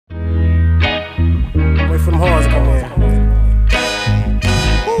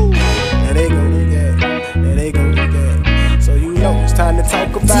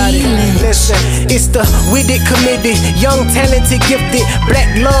listen. It's the witted, committed, young, talented, gifted,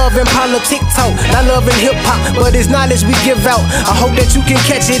 black love and politic talk. Not love and hip hop, but it's knowledge we give out. I hope that you can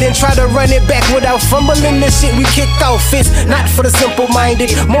catch it and try to run it back without fumbling the shit we kicked off. It's not for the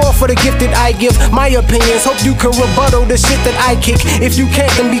simple-minded, more for the gifted. I give my opinions, hope you can rebuttal the shit that I kick. If you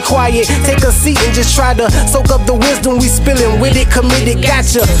can't, then be quiet. Take a seat and just try to soak up the wisdom we spilling. With it, committed,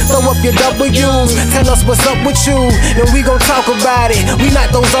 gotcha. Throw up your W's, tell us what's up with you, then we gon' talk about it. We not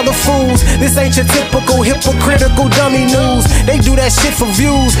those other fools. This ain't your typical hypocritical dummy news. They do that shit for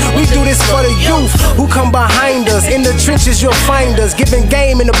views. We do this for the youth who come behind us. In the trenches you'll find us, giving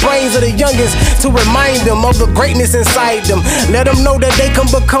game in the brains of the youngest to remind them of the greatness inside them. Let them know that they can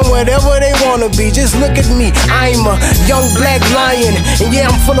become whatever they wanna be. Just look at me, I'm a young black lion, and yeah,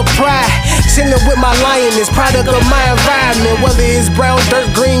 I'm full of pride. Chilling with my lioness, product of my environment. Whether it's brown dirt,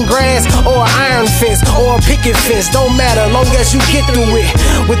 green grass, or an iron fence, or a picket fence, don't matter, long as you get through it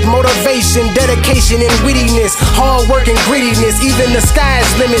with motivation, dedication, and wittiness, hard work and grittiness. Even the sky is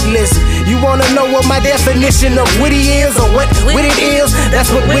limitless. You wanna know what my definition of witty is, or what wit it is?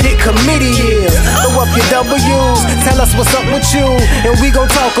 That's what witted committee is. Throw up your W's, tell us what's up with you, and we gon'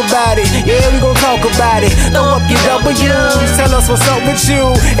 talk about it. Yeah, we gon' talk about it. Throw up your W's, tell us what's up with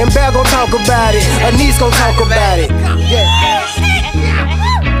you, and Bear gon' talk about it. Anise gon' talk about it. Yeah.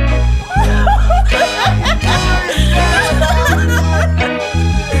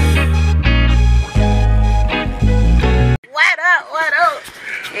 What up?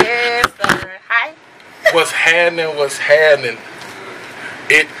 Yes, sir. Hi. What's happening? What's happening?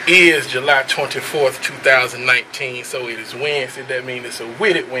 It is July 24th, 2019, so it is Wednesday. That means it's a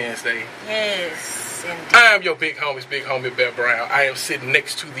Witted Wednesday. Yes, indeed. I am your big homie Bear Brown. I am sitting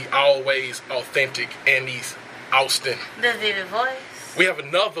next to the always authentic Anise Austin. The vivid voice. We have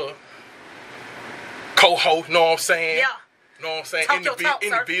another co-host, know what I'm saying? Yeah. Know what I'm saying? Talk in your the, talk, in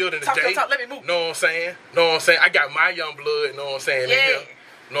sir. the building Talk today. your talk. Let me move. Know what I'm saying? Know what I'm saying? I got my young blood, know what I'm saying? Yeah. In here.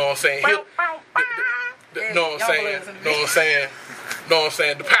 Know what I'm saying? Bow, bow, bow. Yeah, Know what I'm saying? young blood's in the Know what I'm saying? Know what I'm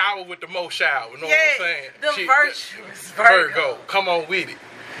saying? The power with the most shower. Know what I'm saying? The She- virtuous Virgo. Come on with it.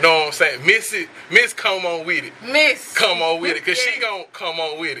 Know what I'm saying? Miss come on with it. Miss. Come on with it. Cause Yeah. she gon' come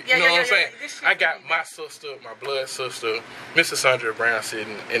on with it. Yeah, You know yeah, what I'm yeah, saying? yeah. This shit I got gonna be my bad. sister, my blood sister, Mrs. Sandra Brown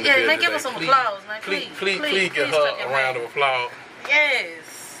sitting in the Yeah, building man, give today. us some Please- applause, man. Please Please give clap her your a round of hands. applause. Yes.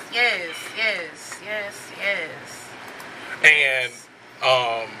 And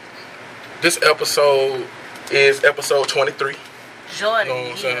this episode is episode 23. Jordan. You know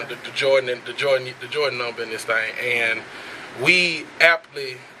what I'm saying? Yeah. The Jordan number in this thing, and we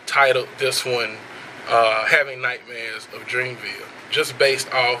aptly titled this one "Having Nightmares of Dreamville," just based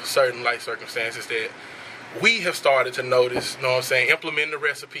off certain life circumstances that we have started to notice. You know what I'm saying? Implementing the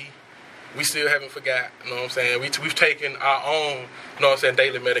recipe. We still haven't forgot. You know what I'm saying? We've taken our own, you know what I'm saying,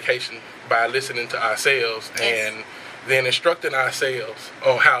 daily medication by listening to ourselves and then instructing ourselves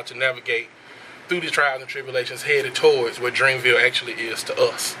on how to navigate through the trials and tribulations headed towards what Dreamville actually is to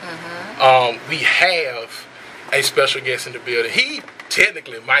us. We have a special guest in the building. He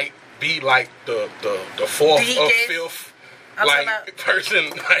technically might be like the fourth The or guest. fifth I'm like talking about person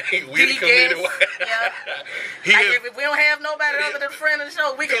like we the the committee. guest. Yeah. He Like, is if we don't have nobody other than a friend of the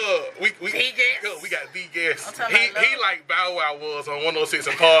show, we can. good. We The guest. good. We got the guest. I'm talking He about like Bow Wow was on 106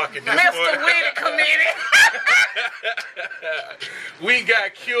 and Park at this Mr. point. Witty Committee. We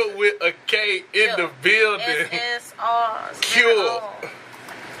got Cure with a K in the building. SSRs. Cure.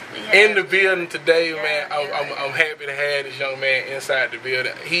 In the building today, Yeah, man. I'm happy to have this young man inside the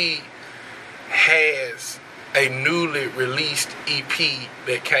building. He has a newly released EP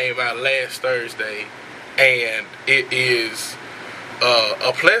that came out last Thursday, and it is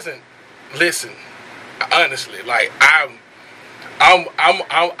a pleasant listen. Honestly, like I'm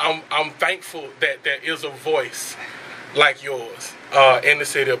thankful that there is a voice like yours in the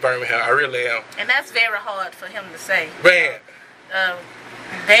city of Birmingham. I really am. And that's very hard for him to say. Man,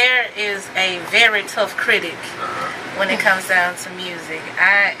 There is a very tough critic when it comes down to music.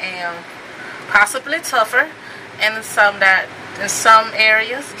 I am possibly tougher in some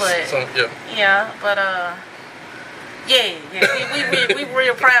areas, but we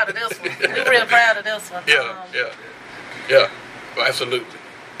real proud of this one. We real proud of this one. Yeah, absolutely.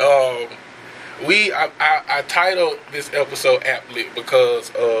 I titled this episode aptly because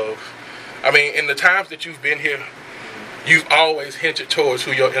of, I mean, in the times that you've been here, you've always hinted towards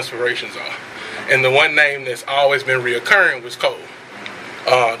who your inspirations are. And the one name that's always been reoccurring was Cole,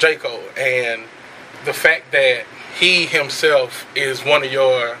 J. Cole. And the fact that he himself is one of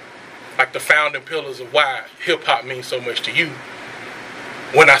your, like, the founding pillars of why hip-hop means so much to you.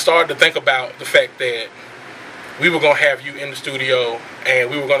 When I started to think about the fact that we were going to have you in the studio and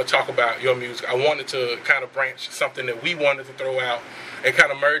we were going to talk about your music. I wanted to kind of branch something that we wanted to throw out and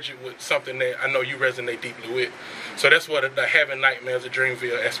kind of merge it with something that I know you resonate deeply with. So that's where the Having Nightmares of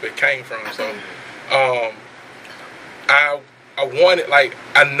Dreamville aspect came from. So I wanted, like,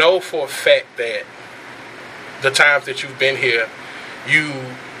 I know for a fact that the times that you've been here, you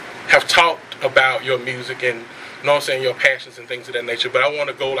have talked about your music and, you know what I'm saying, your passions and things of that nature. But I want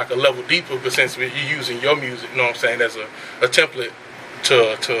to go like a level deeper, but since you're using your music, you know what I'm saying, as a template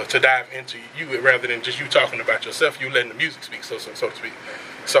to dive into you, rather than just you talking about yourself, you letting the music speak, so to speak.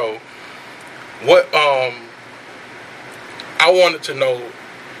 So what I wanted to know,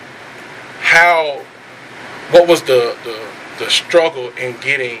 what was the struggle in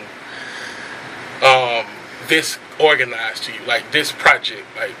getting this organized to you, like this project,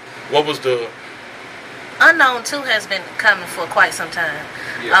 like what was the Unknown 2 has been coming for quite some time.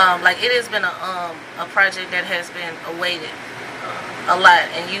 Yeah. Like it has been a project that has been awaited a lot,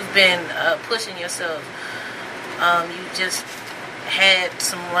 and you've been pushing yourself. You just had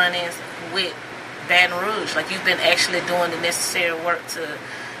some run-ins with Baton Rouge. Like you've been actually doing the necessary work to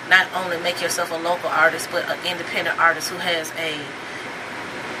not only make yourself a local artist, but an independent artist who has a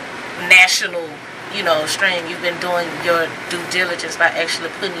national, stream. You've been doing your due diligence by actually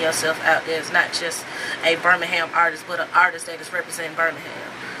putting yourself out there as not just a Birmingham artist, but an artist that is representing Birmingham.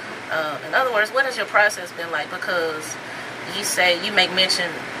 In other words, what has your process been like? Because you make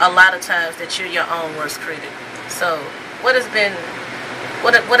mention a lot of times that you're your own worst critic. So what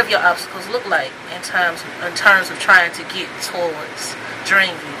have your obstacles look like in terms of trying to get towards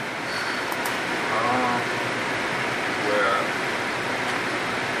Dreamville? Well,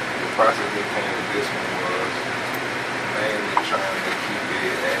 the process that came with this one was mainly trying to keep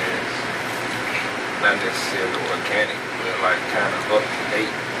it as not necessarily organic, but like kind of up to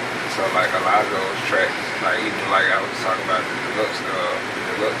date. So like a lot of those tracks, like even like I was talking about the deluxe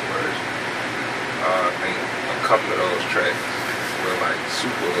version, I think a couple of those tracks were like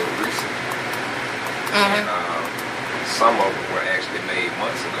super recent. And some of them were actually made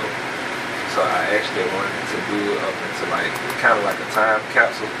months ago. So I actually wanted to do it up into like kind of like a time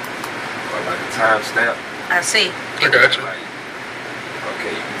capsule or like a time stamp. I see. I got you. Like,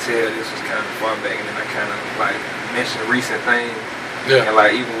 okay, you can tell this was kind of far back, and then I kind of like mentioned recent things. Yeah. And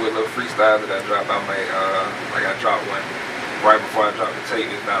like even with little freestyles that I dropped, I might like I dropped one right before I dropped the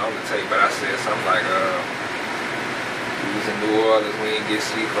tape. It's not on the tape, but I said something like we was in New Orleans, we didn't get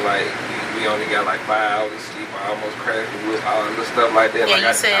sleep for like we only got like 5 hours of sleep. I almost crashed the whip, all the stuff like that. Yeah, like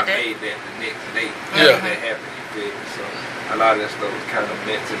you I said that. made that the next day. Yeah. That happened, you feel me? So a lot of that stuff was kind of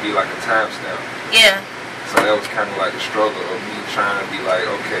meant to be like a timestamp. Yeah. So that was kind of like the struggle of me trying to be like,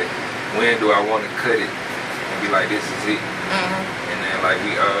 okay, when do I want to cut it and be like, this is it? And then like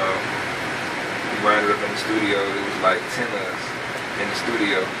we wound up in the studio. It was like 10 of us in the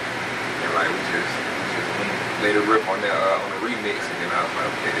studio, and like we just let it rip on that on the remix, and then I was like,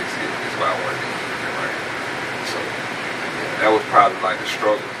 okay, this is it. This is what I wanted to do. Right? So yeah, that was probably like the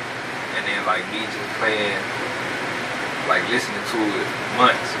struggle. And then like me just playing, like listening to it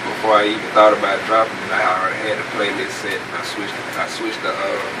months before I even thought about dropping it. I already had the playlist set, and I switched the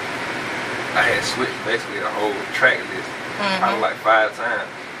I had switched basically the whole track list probably like 5 times.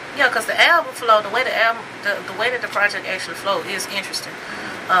 Yeah, because the album flow, the way the way that the project actually flowed is interesting.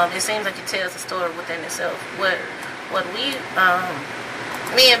 It seems like it tells a story within itself. What we,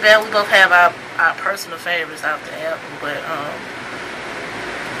 me and Belle, we both have our personal favorites out the album, but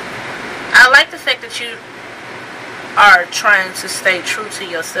I like the fact that you are trying to stay true to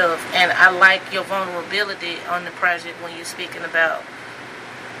yourself, and I like your vulnerability on the project when you're speaking about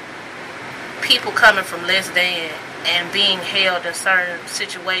people coming from less than and being held in certain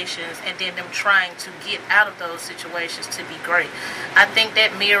situations, and then them trying to get out of those situations to be great. I think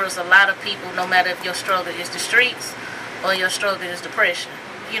that mirrors a lot of people, no matter if your struggle is the streets or your struggle is depression.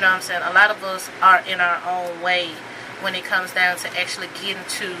 You know what I'm saying? A lot of us are in our own way when it comes down to actually getting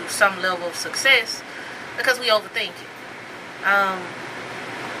to some level of success because we overthink it.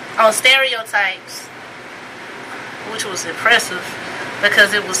 On Stereotypes, which was impressive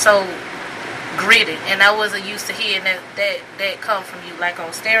because it was so gritty, and I wasn't used to hearing that come from you, like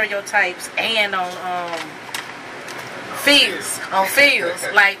on Stereotypes and on Feels. On Feels.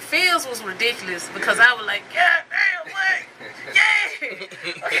 Like Feels was ridiculous because I was like, God damn, what?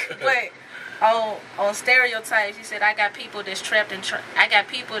 Yeah. But on Stereotypes, you said I got people that's trapped in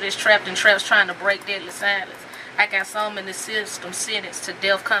traps trying to break deadly silence. I got some in the system sentenced to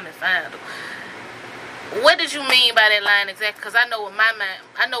death, come and find them. What did you mean by that line exactly? Because I know where my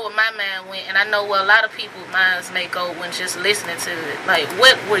mind went, and I know where a lot of people's minds may go when just listening to it. Like,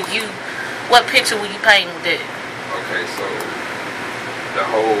 what picture were you painting with that? okay, so the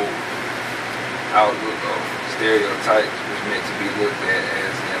whole outlook of stereotypes was meant to be looked at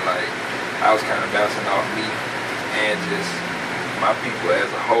as in like I was kind of bouncing off me and just my people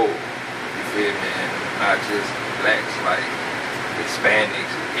as a whole, you feel me, and not just blacks, like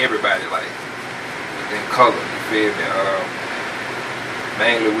Hispanics, everybody like within color, you feel me.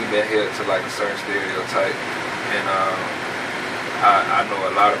 Mainly we've been held to like a certain stereotype, and I know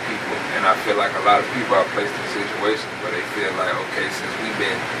a lot of people, and I feel like a lot of people are placed in situations where they feel like, okay, since we've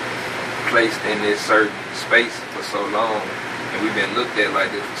been placed in this certain space for so long, and we've been looked at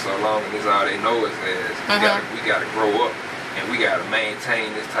like this for so long, and this is all they know is as we gotta grow up, and we gotta maintain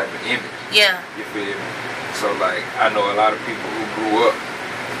this type of image. Yeah. You feel me? So like, I know a lot of people who grew up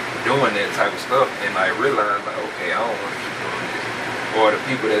doing that type of stuff, and like realize like, okay, I don't want to keep doing this. Or the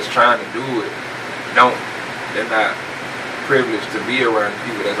people that's trying to do it they're not privileged to be around the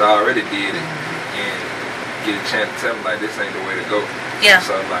people that's already did it and get a chance to tell them like this ain't the way to go. Yeah.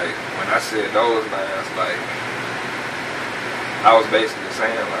 So like when I said those lines, like I was basically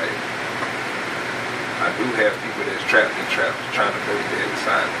saying like I do have people that's trapped trying to break their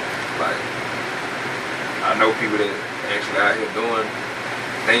silence. Like I know people that actually out here doing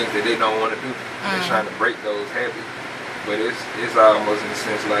things that they don't want to do. They're trying to break those habits. But it's almost in a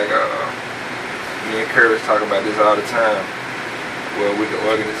sense like me and Curtis talk about this all the time. Well, with the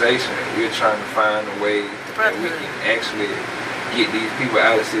organization, we're trying to find a way that we can actually get these people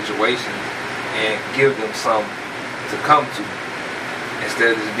out of situations and give them something to come to,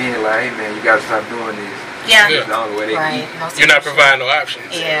 instead of just being like, hey man, you gotta stop doing this. Yeah. It's the only way they can eat. You're not providing no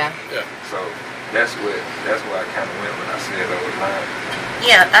options. Yeah. So that's where I kind of went when I said those lines.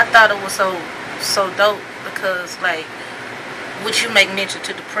 Yeah, I thought it was so dope because like what you make mention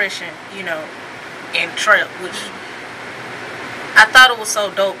to depression, you know, and trap, which I thought it was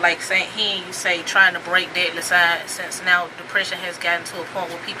so dope, like hearing you say trying to break deadly silence, since now depression has gotten to a point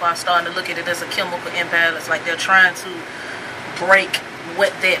where people are starting to look at it as a chemical imbalance, like they're trying to break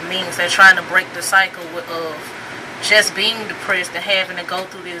what that means. They're trying to break the cycle of just being depressed and having to go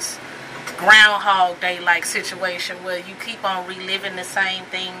through this Groundhog Day like situation where you keep on reliving the same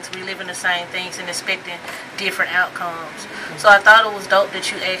things and expecting different outcomes. So I thought it was dope that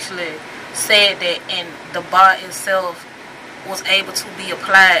you actually said that, and the bar itself was able to be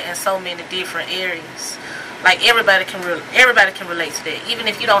applied in so many different areas. Like everybody can relate to that, even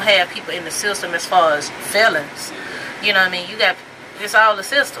if you don't have people in the system as far as felons. You know what I mean? It's all the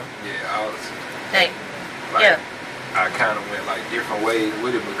system. Yeah, all the system. Hey, like, yeah. I kind of went like different ways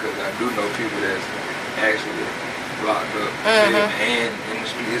with it because I do know people that's actually locked up. And in the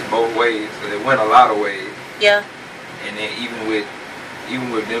street, it's both ways. So it went a lot of ways. Yeah. And then even with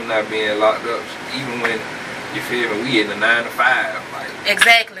them not being locked up, even when you feel me, we in the 9 to 5, like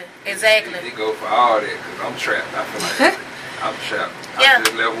exactly. They go for all that because I'm trapped. I feel like I'm trapped. Yeah. I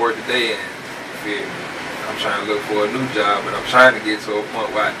just left work today and you feel me, I'm trying to look for a new job, but I'm trying to get to a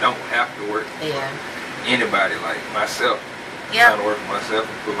point where I don't have to work. Yeah. Anybody, like myself. Yeah. I'm trying to work for myself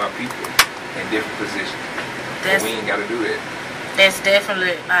and put my people in different positions. But we ain't got to do that. That's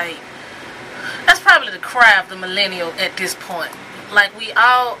definitely that's probably the cry of the millennial at this point. Like we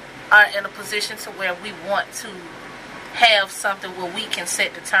all are in a position to where we want to have something where we can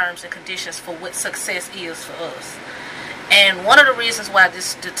set the terms and conditions for what success is for us. And one of the reasons why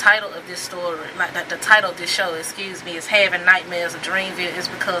the title of this story, like the title of this show, is Having Nightmares of Dreamville, is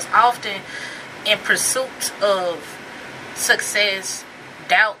because often in pursuit of success,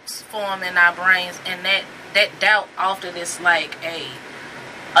 doubts form in our brains, and that doubt often is like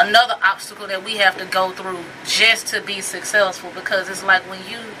another obstacle that we have to go through just to be successful, because it's like when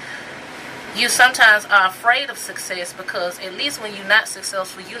you sometimes are afraid of success because at least when you're not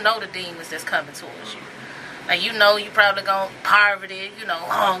successful, you know the demons that's coming towards you. Like you know you probably gonna poverty,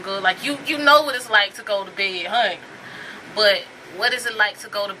 hunger, like you know what it's like to go to bed hungry. But what is it like to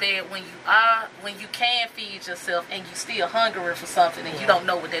go to bed when you can feed yourself and you still hungry for something and you don't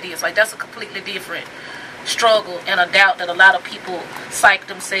know what that is? Like that's a completely different struggle and a doubt that a lot of people psych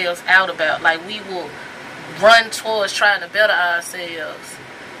themselves out about. Like we will run towards trying to better ourselves,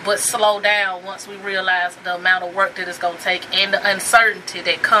 but slow down once we realize the amount of work that it's going to take and the uncertainty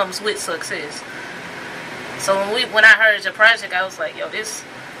that comes with success. So when I heard your project, I was like, yo, this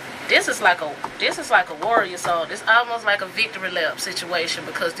is like a warrior song. It's almost like a victory lap situation,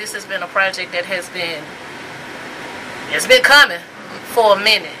 because this has been a project that it's been coming for a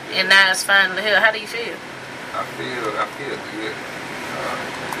minute, and now it's finally here. How do you feel? I feel good.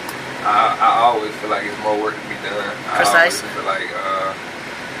 I always feel like it's more work to be done. Precisely. I always feel like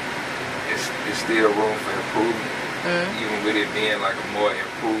it's still room for improvement, even with it being like a more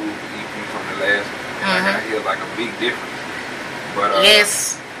improved EP from the last one. and like, I hear like a big difference. But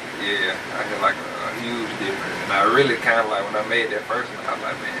yes. Yeah, I hear like a huge difference. And I really kind of like, when I made that first one, I was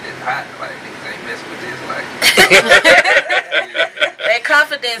like, man, it's hot. Like, niggas ain't messing with this. Like, that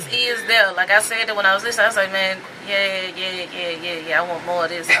confidence is there. Like I said that when I was listening, I was like, man, yeah. I want more of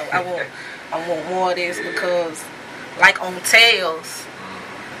this. I want more of this because, like on Tales,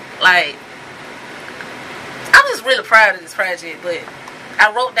 like, I'm just really proud of this project. But I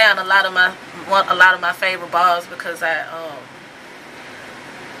wrote down a lot of my favorite bars because I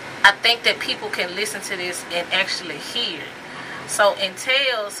think that people can listen to this and actually hear. So in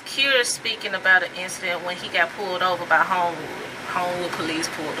Tales, Cure speaking about an incident when he got pulled over by Homewood. Homewood police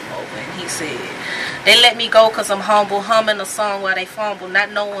pulled him over, and he said, "They let me go because I'm humble, humming a song while they fumble, not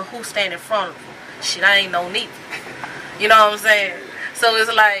knowing who stand in front of them. Shit, I ain't no neither." You know what I'm saying? So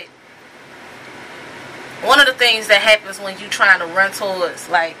it's like, one of the things that happens when you trying to run towards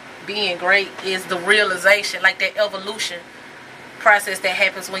like being great is the realization, like that evolution process that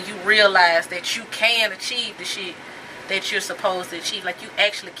happens when you realize that you can achieve the shit that you're supposed to achieve. Like, you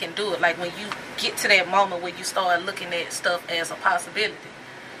actually can do it. Like, when you get to that moment where you start looking at stuff as a possibility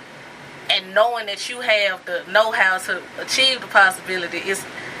and knowing that you have the know-how to achieve the possibility, it's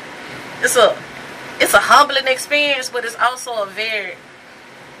a humbling experience, but it's also a very,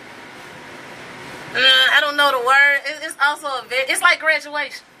 I don't know the word, it's also a very, it's like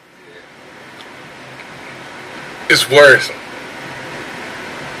graduation. It's worrisome.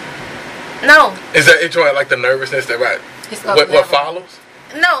 No. Is that enjoying like the nervousness that what follows?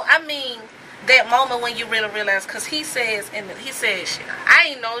 No, I mean that moment when you really realize, because he said, shit, I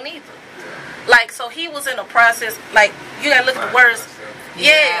ain't know neither. Like, so he was in a process, like, you gotta look at the words.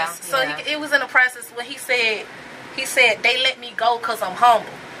 Yes. So it was in a process when he said, they let me go because I'm humble.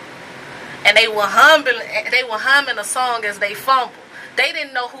 And they were humming a song as they fumbled. They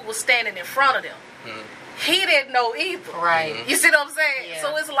didn't know who was standing in front of them. He didn't know either. Right. You see what I'm saying? Yeah.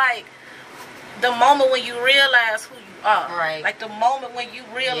 So it's like the moment when you realize who you are. Right. Like the moment when you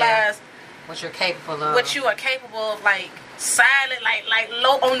realize what you're capable of. What you are capable of, like silent, like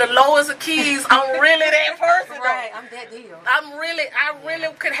low on the lowest of keys. I'm really that person. Right. I'm that deal. I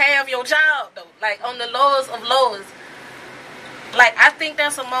really could have your job though. Like on the lowest of lowest. Like, I think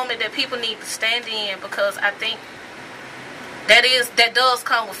that's a moment that people need to stand in, because I think that does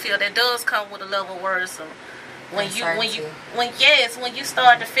come with fear. That does come with a level of worrisome. When you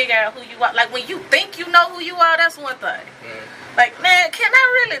start to figure out who you are, like when you think you know who you are, that's one thing. Like, man, can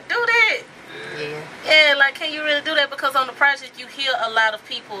I really do that? Yeah, like, can you really do that? Because on the project, you hear a lot of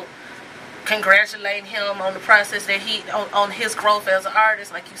people congratulating him on the process that he on his growth as an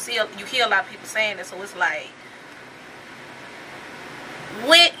artist. Like, you hear a lot of people saying that, so it's like,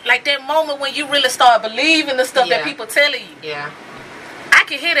 when, like, that moment when you really start believing the stuff that people telling you. Yeah. I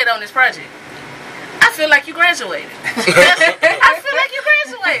can hear that on this project. I feel like you graduated. I feel like you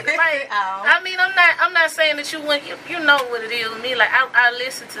graduated. Like, I mean, I'm not saying that you went. You know what it is with me. Like, I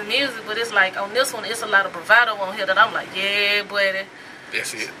listen to music, but it's like on this one, it's a lot of bravado on here that I'm like, yeah, buddy.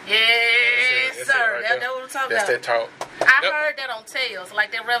 That's it. Yes, sir. Right, that's what I'm talking about. That's that talk. I heard that on Tales.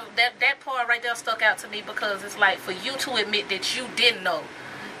 Like, that part right there stuck out to me, because it's like, for you to admit that you didn't know,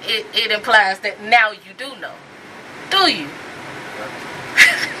 it implies that now you do know. Do you?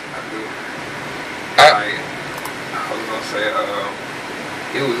 I do. I was gonna say,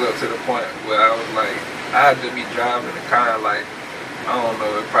 it was up to the point where I was like, I'd just be driving the car, like, I don't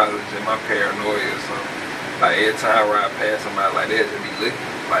know, it probably was just my paranoia or something. Like, every time I ride past somebody, like, they'd just be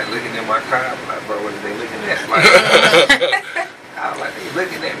looking at my car. I'm like, bro, what are they looking at? Like, I was like, they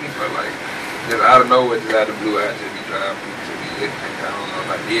looking at me, bro, like, just out of nowhere, just out of the blue, I'd just be driving, people just be looking. I don't know,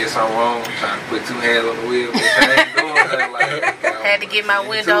 like, did something wrong, trying to put two hands on the wheel, but I ain't doing that. Like, had to get my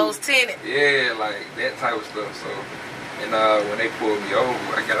windows tinted. Yeah, like, that type of stuff. So, and when they pulled me over,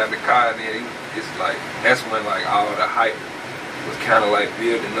 I got out of the car, and then it's like, that's when, like, all the hype was kind of like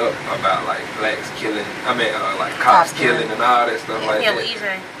building up about like blacks killing, like cops killing and all that stuff like that.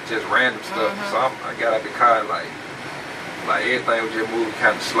 Just random stuff. So I got out the car, like everything was just moving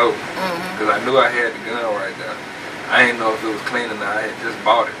kind of slow, because I knew I had the gun right there. I didn't know if it was clean or not. I had just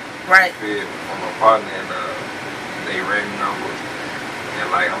bought it. Right. From my partner, and they ran me over. And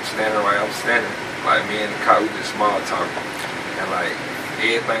like I'm standing, like me and the car, we just small talking, and like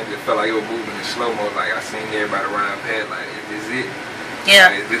everything just felt like it was moving in slow-mo. Like, I seen everybody run past, like, is this it?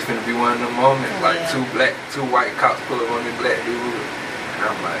 Yeah. Like, is this finna be one of them moments? Like, two white cops pull up on this black dude. And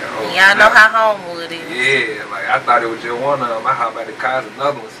I'm like, oh. Yeah, I know how Homewood is. Yeah, like, I thought it was just one of them. I hop out the car,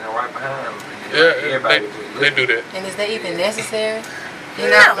 another one sitting right behind them. Yeah, everybody was just they do that. And is that even necessary?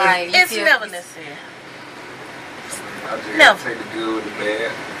 It's never necessary. I just gotta take the good with the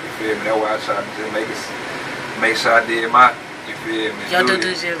bad. You feel me? That's why I try to just make sure I did my. You feel me? Your due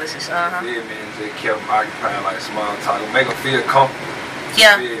diligence. You feel me? And just kept them occupied like small talk. Make them feel comfortable.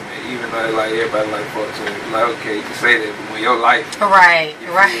 Yeah. You feel me? Even though like everybody like fuck to it. Like okay, you can say that, but when your life. Right.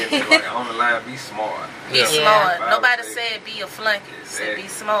 You feel me? Like on the line, be smart. Be smart. Nobody said be a flunky. Said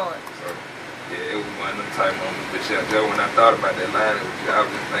be smart. So, yeah, it was one of them type moments. But yeah, just when I thought about that line, I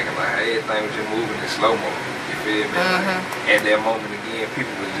was just thinking like, hey, everything was just moving in slow mo. You feel me? Like, at that moment again,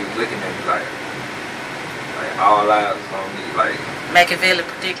 people was just looking at me like all eyes was on me, like Machiavelli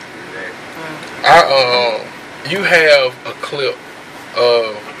predicted. You have a clip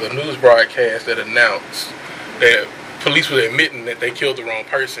of the news broadcast that announced that police were admitting that they killed the wrong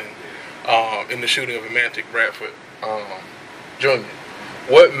person in the shooting of Amantic Bradford Jr.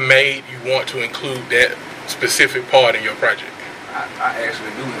 What made you want to include that specific part in your project? I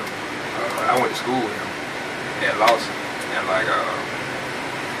actually knew him. I went to school with him at Lawson, and like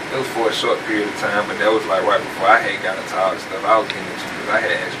it was for a short period of time, but that was like right before I had got into all the stuff I was getting into because I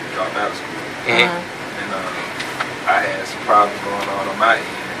had actually dropped out of school, and I had some problems going on my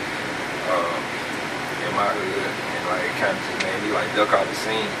end in my hood, and like it kind of just made me like duck off the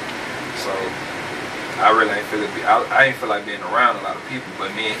scene. So I really ain't feel I ain't feel like being around a lot of people,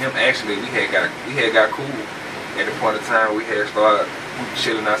 but me and him actually we had got cool. At the point of time we had started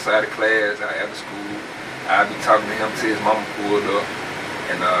chilling outside of class, after school. I'd be talking to him till his mama pulled up,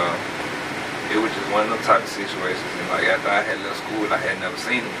 and it was just one of them type of situations. And like after I had left school, I had never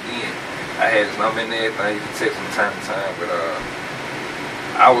seen him again. I had his number and everything. You could text from time to time, but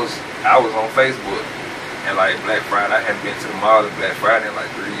I was on Facebook. And like Black Friday, I hadn't been to the mall on Black Friday in like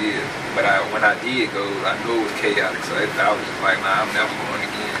 3 years. But when I did go, I knew it was chaotic. So I was just like, nah, I'm never going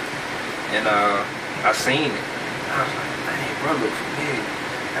again. And I seen it. And I was like, dang, bro, look familiar.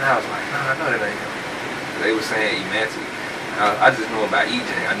 And I was like, nah, I know that ain't him. They were saying Emantic. I just knew about EJ.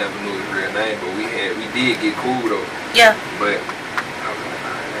 I never knew his real name, but we did get cool though. Yeah. But I was like,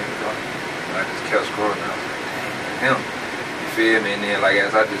 nah, that ain't him. And I just kept scrolling. I was like, dang, that's him. You feel me? And then like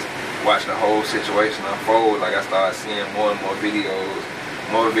as I just watch the whole situation unfold, like I started seeing more and more videos.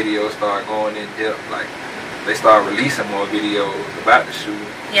 More videos started going in depth. Like they started releasing more videos about the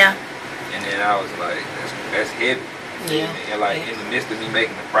shooting. Yeah. And then I was like, that's heavy. Yeah. And like in the midst of me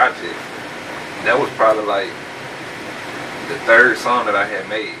making the project, that was probably like the third song that I had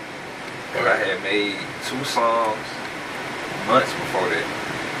made. But I had made 2 songs months before that,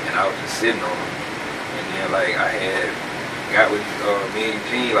 and I was just sitting on them. And then like I had got with me and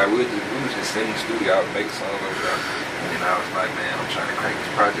Eugene, like we was just sitting in the studio out and make a song over there. And then I was like, man, I'm trying to crank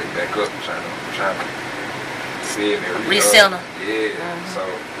this project back up. I'm trying to feel me. Resettle. Yeah. So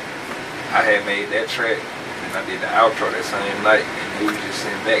I had made that track, and I did the outro that same night, and we was just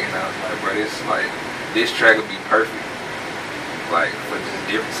sitting back, and I was like, bro, this track would be perfect, like for just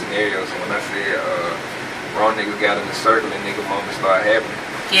different scenarios. And when I said wrong niggas got in the circle and nigga moments start happening,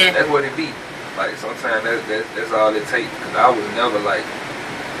 that's what it be. Like sometimes that's all it takes. Cause I was never like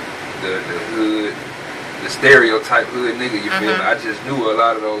the hood, the stereotype hood nigga. You feel me? I just knew a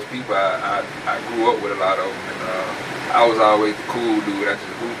lot of those people. I grew up with a lot of them, and I was always the cool dude. I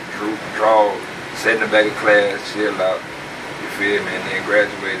just hoop, draw, sat in the back of class, chill out. You feel me? And then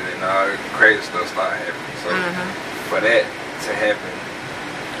graduated, and all the crazy stuff started happening. So for that to happen,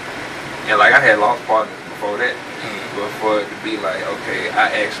 and like I had lost partners before that, but for it to be like, okay,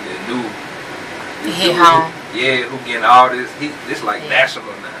 I actually knew. He home. Yeah, who getting all this? This like national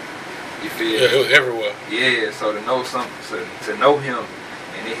now. You feel? Yeah, it was everywhere. Yeah, so to know something, to know him,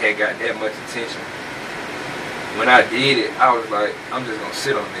 and it had got that much attention. When I did it, I was like, I'm just gonna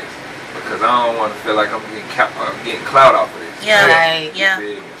sit on this because I don't want to feel like I'm getting clout off of this. Yeah, right. Yeah.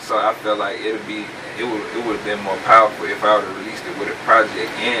 So I felt like it would have been more powerful if I would have released it with a project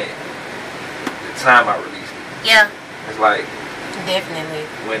and the time I released it. Yeah. It's like. Definitely.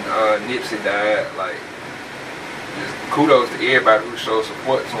 When Nipsey died, like, just kudos to everybody who showed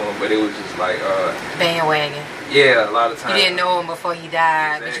support to him, but it was just like bandwagon. Yeah, a lot of times. You didn't know him before he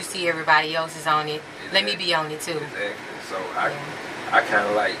died, but you see everybody else is on it. Let me be on it too. Exactly. So I kind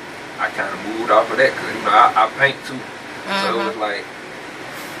of moved off of that because I paint too. So it was like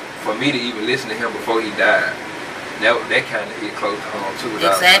for me to even listen to him before he died, that kind of hit close to home too.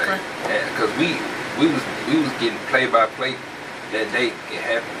 Exactly. Because we was getting play by play. That day it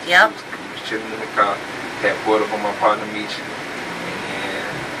happened. Yep. We was chilling in the car, had pulled up on my partner Meech, and then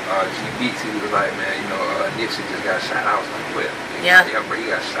G Beats, he was like, man, Nipsey just got shot. I was like, what? Yeah, bro,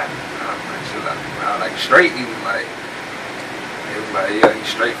 he got shot. I was like, chill out. I was like, straight. It was like, yeah, he's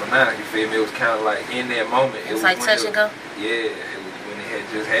straight for now. You feel me? It was kind of like in that moment. It was like touch and go. Yeah, it was when it had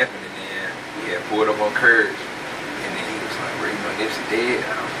just happened, and then we had pulled up on Courage, and then you know, Nipsey dead.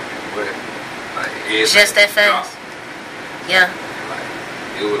 But like, just that fast. Yeah. Like,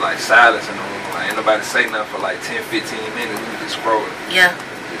 it was like silence in the room. Like, ain't nobody say nothing for like 10, 15 minutes. We was just scrolling. Yeah.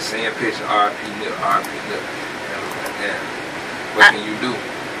 Just seeing pictures, RP Nip, RP Nip. And I was like, damn, what can you do?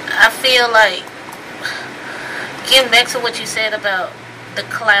 I feel like, getting back to what you said about the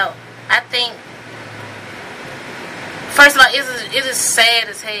clout, I think, first of all, it is sad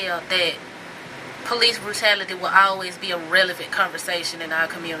as hell that police brutality will always be a relevant conversation in our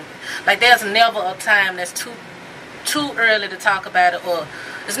community. Like, there's never a time that's too early to talk about it, or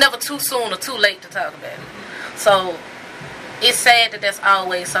it's never too soon or too late to talk about it. So it's sad that that's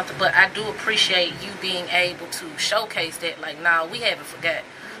always something, but I do appreciate you being able to showcase that. Like, nah, we haven't forgot.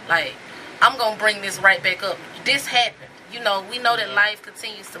 Like, I'm gonna bring this right back up. This happened. You know, we know that life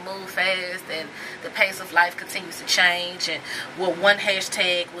continues to move fast and the pace of life continues to change. And where one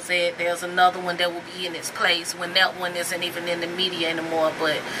hashtag was at, there's another one that will be in its place when that one isn't even in the media anymore.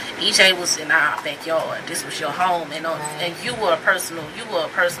 But EJ was in our backyard. This was your home, and you were a personal,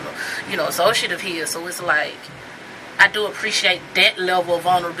 you know, associate of his. So it's like, I do appreciate that level of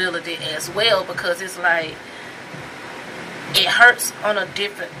vulnerability as well, because it's like, it hurts on a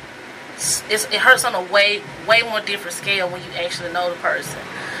different. It hurts on a way more different scale when you actually know the person.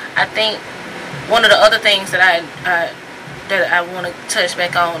 I think one of the other things that I want to touch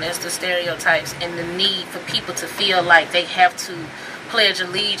back on is the stereotypes and the need for people to feel like they have to pledge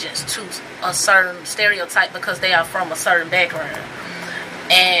allegiance to a certain stereotype because they are from a certain background.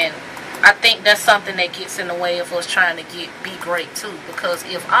 And I think that's something that gets in the way of us trying to be great too. Because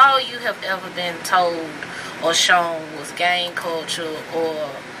if all you have ever been told or shown was gang culture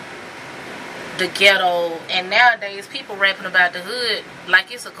or the ghetto, and nowadays people rapping about the hood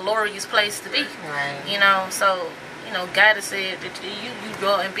like it's a glorious place to be. Right. You know, so, you know, God has said that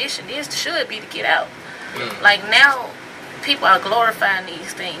your ambition should be to get out. Like, now people are glorifying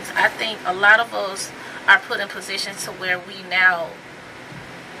these things. I think a lot of us are put in positions to where we now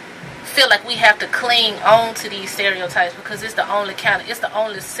feel like we have to cling on to these stereotypes because it's the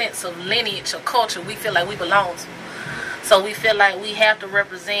only sense of lineage or culture we feel like we belong to. So we feel like we have to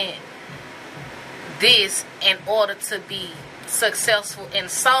represent this in order to be successful in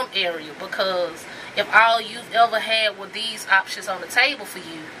some area, because if all you've ever had were these options on the table for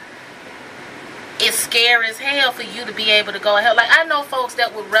you, it's scary as hell for you to be able to go ahead. Like, I know folks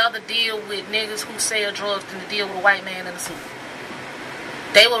that would rather deal with niggas who sell drugs than to deal with a white man in a suit.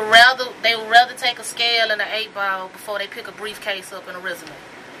 They would rather take a scale and an 8-ball before they pick a briefcase up and a resume.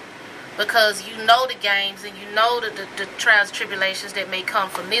 Because you know the games and you know the trials and tribulations that may come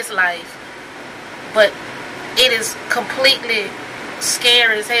from this life. But it is completely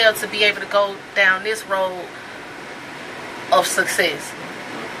scary as hell to be able to go down this road of success.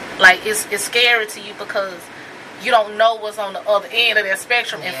 Like, it's scary to you because you don't know what's on the other end of that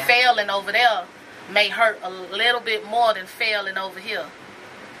spectrum. And failing over there may hurt a little bit more than failing over here.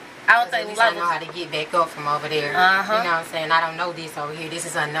 I don't think I know how to get back up from over there. You know what I'm saying? I don't know this over here. This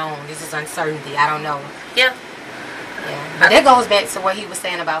is unknown. This is uncertainty. I don't know. Yeah. Yeah, but that goes back to what he was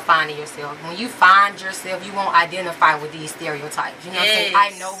saying about finding yourself. When you find yourself, you won't identify with these stereotypes. You know what I'm saying?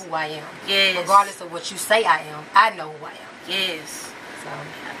 I know who I am. Yes. Regardless of what you say I am, I know who I am. Yes. So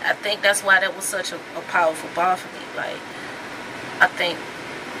I think that's why that was such a powerful bar for me. Like, I think,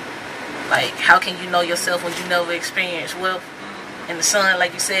 like, how can you know yourself when you never experienced wealth and the sun,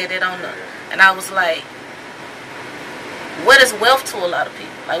 like you said, they don't know. And I was like, what is wealth to a lot of people?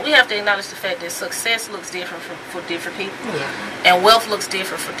 Like, we have to acknowledge the fact that success looks different for different people, and wealth looks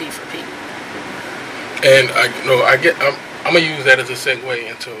different for different people. And I'm gonna use that as a segue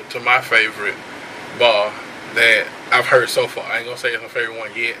into my favorite bar that I've heard so far. I ain't gonna say it's my favorite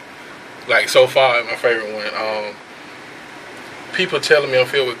one yet. Like, so far, my favorite one. People telling me I'm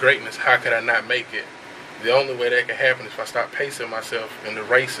filled with greatness. How could I not make it? The only way that can happen is if I stop pacing myself in the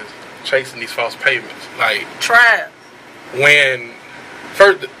races, chasing these false pavements. Like, try when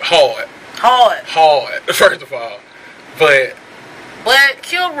first hard, first of all, but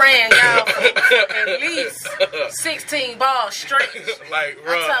Q ran y'all for at least 16 balls straight. Like,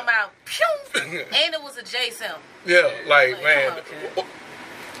 I'm talking about pew, and it was a J sound. Yeah, like man,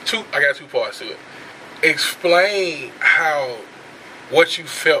 I got two parts to it. Explain what you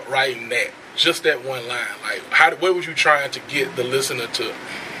felt writing that. Just that one line. Like, what was you trying to get the listener to,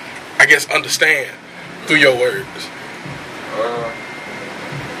 I guess, understand through your words?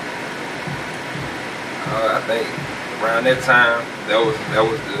 I think around that time, that was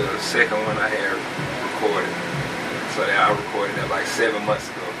the second one I had recorded. So I recorded that like 7 months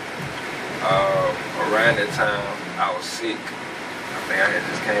ago. Around that time, I was sick. I think I had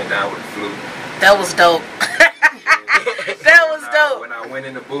just came down with the flu. That was dope. That dope. When I went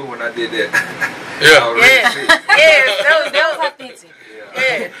in the booth, when I did that, Yeah. I was really sick. That was authentic.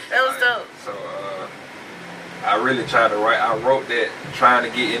 Yeah, that was dope. So I really tried to write. I wrote that trying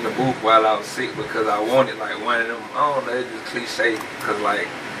to get in the booth while I was sick because I wanted like one of them. I don't know, it's just cliche because like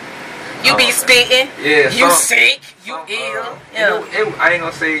you be spitting. Yeah, you sick. You ill. I ain't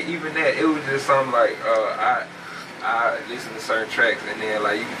gonna say even that. It was just something like I listen to certain tracks and then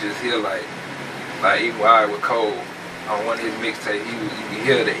like you can just hear like even while I was Cole on one of his mixtapes, you could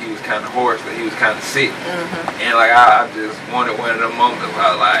hear that he was kind of hoarse, that he was kind of sick, and like I just wanted one of them moments where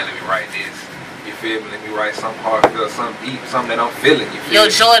I was like, let me write this. You feel me? Let me write something heartfelt, something deep, something that I'm feeling. You feel Your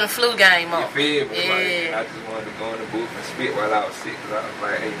me? Jordan flu game You up. feel me? Yeah. Like, I just wanted to go in the booth and spit while I was sick because I was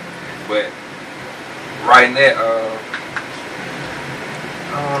like, hey. But writing that,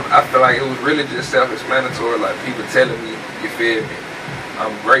 I feel like it was really just self-explanatory. Like people telling me, you feel me?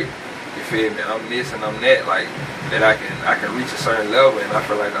 I'm great. You feel me? I'm this and I'm that. Like that I can reach a certain level, and I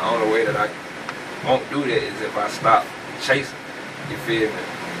feel like the only way that I won't do that is if I stop chasing. You feel me?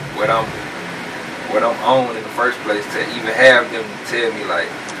 What I'm on in the first place to even have them tell me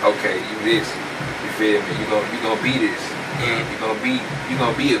like, okay, you this. You feel me? You gonna be this. You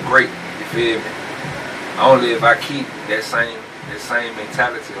gonna be a great. You feel me? Only if I keep that same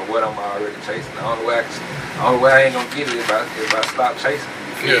mentality of what I'm already chasing. The only way I ain't gonna get it if I stop chasing.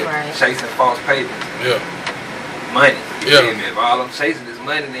 You feel me? Right. Chasing false pavements. Yeah. Money. You Yeah. feel me? If all I'm chasing is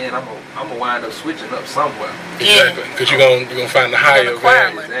money, then I'm gonna wind up switching up somewhere. Exactly. Because you're gonna find the higher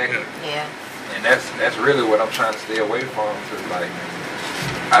value. Exactly. Yeah. And that's really what I'm trying to stay away from. Cause like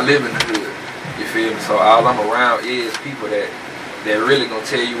I live in the hood. You feel me? So all I'm around is people that really gonna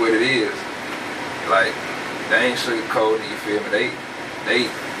tell you what it is. Like they ain't sugarcoating. You feel me? They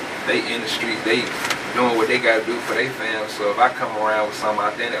in the street. They doing what they gotta do for their fam. So if I come around with something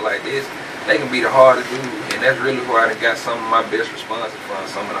authentic like this, they can be the hardest dude. And that's really where I done got some of my best responses from.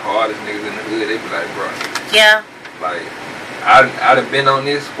 Some of the hardest niggas in the hood. They be like, bro. Yeah. Like I done been on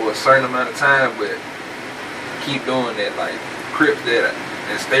this for a certain amount of time, but keep doing that. Like Crips that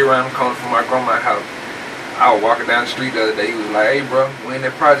and stay around the corner from my grandma's house. I was walking down the street the other day. He was like, hey bro, when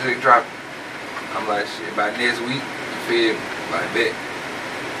that project dropping? I'm like, shit, by next week. You feel me? Like that.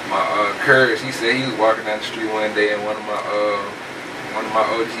 My Courage, he said he was walking down the street one day and one of my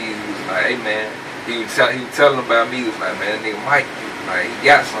OGs was like, hey man, he was telling about me. He was like, man, that nigga Mike, like he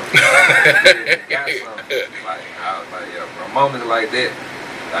got something. He got something. Like I was like, yo, bro, moments like that.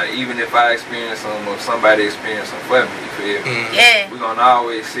 Like even if I experience some or somebody experience some for me, you feel me? Yeah. We gonna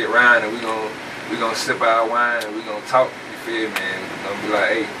always sit around and we gonna sip our wine and we gonna talk. You feel me? And we gonna be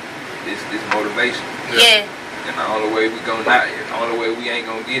like, hey, this motivation. Yeah. And the only way we ain't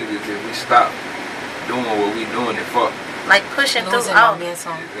gonna get it is if we stop doing what we doing it for. Like pushing through. Losing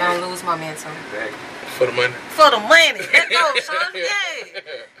momentum. Don't lose momentum. Exactly. For the money. For the money. That goes, son.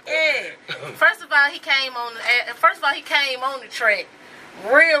 Yeah. First of all, he came on the track.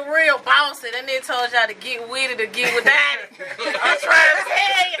 Real bossy. And then told y'all to get with it or get without it. I'm trying to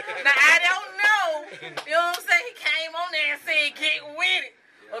tell you. Now, I don't know. You know what I'm saying? He came on there and said, get with it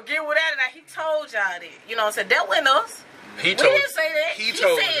or get without it. Now, he told y'all that. You know what I'm saying? That wasn't us. We didn't say that. He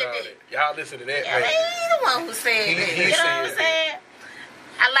told said y'all that. that. Y'all listen to that, Yeah, man. he's the one who said that. He You know said what I'm saying?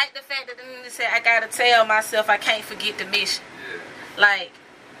 I like the fact that the nigga said, I gotta tell myself I can't forget the mission. Like,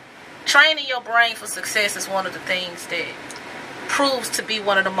 training your brain for success is one of the things that proves to be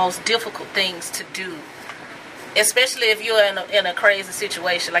one of the most difficult things to do. Especially if you're in a crazy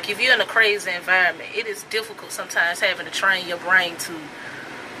situation. Like, if you're in a crazy environment, it is difficult sometimes having to train your brain to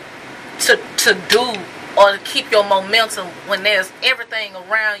do or to keep your momentum when there's everything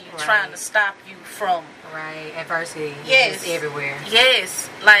around you trying to stop you from adversity. Yes, is everywhere. Yes,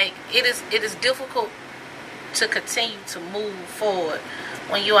 like it is difficult to continue to move forward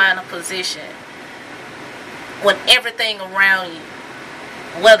when you are in a position when everything around you,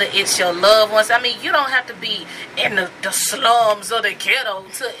 whether it's your loved ones. I mean, you don't have to be in the slums or the ghetto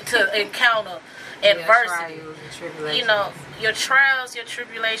to encounter adversity. You know, your trials, your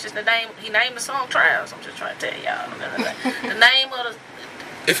tribulations. He named the song Trials. I'm just trying to tell y'all. The name of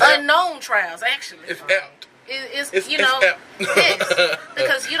the unknown trials, actually. It's apt. It's you know, yes,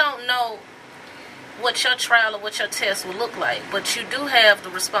 because you don't know what your trial or what your test will look like, but you do have the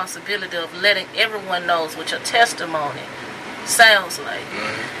responsibility of letting everyone knows what your testimony sounds like.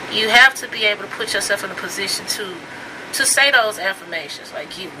 You have to be able to put yourself in a position to say those affirmations,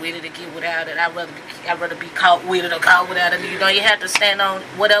 like get with it or get without it. I'd rather be caught with it or caught without it. You know, you have to stand on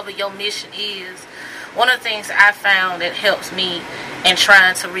whatever your mission is. One of the things I found that helps me in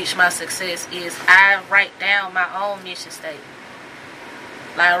trying to reach my success is I write down my own mission statement.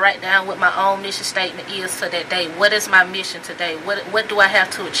 Like, I write down what my own mission statement is for that day. What is my mission today? What do I have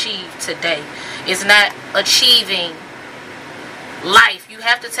to achieve today? It's not achieving life. You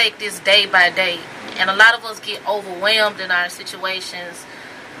have to take this day by day. And a lot of us get overwhelmed in our situations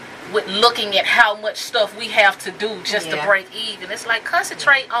with looking at how much stuff we have to do just to break even. It's like,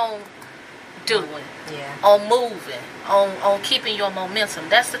 concentrate on doing, on moving, on keeping your momentum.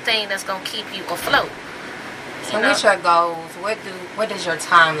 That's the thing that's going to keep you afloat. So with your goals, what does your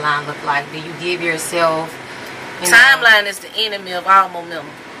timeline look like? Do you give yourself... Timeline is the enemy of all momentum.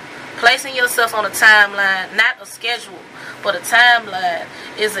 Placing yourself on a timeline, not a schedule, but a timeline,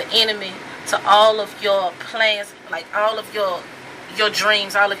 is an enemy to all of your plans, like all of your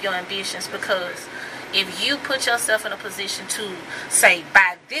dreams, all of your ambitions. Because if you put yourself in a position to say,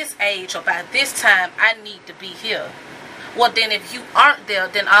 by this age or by this time, I need to be here. Well, then if you aren't there,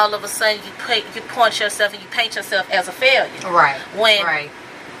 then all of a sudden you point yourself and you paint yourself as a failure. Right.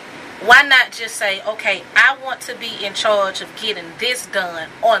 Why not just say, okay, I want to be in charge of getting this done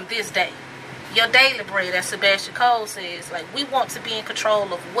on this day. Your daily bread, as Sebastian Cole says, like, we want to be in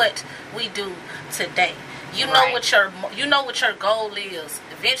control of what we do today. You know what your goal is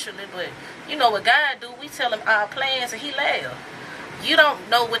eventually, but you know what God do. We tell him our plans and he laughs. You don't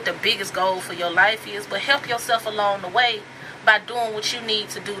know what the biggest goal for your life is, but help yourself along the way by doing what you need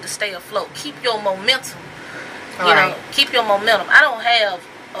to do to stay afloat. Keep your momentum. You know, keep your momentum. I don't have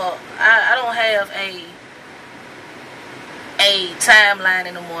a timeline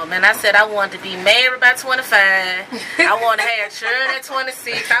anymore, man. I said I wanted to be married by 25. I wanted to have children at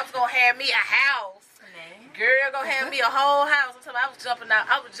 26. I was gonna have me a house. Girl, gonna have me a whole house. I was jumping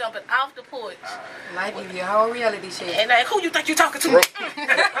off the porch. Life give you a whole reality check. And like, who you think you talking to? A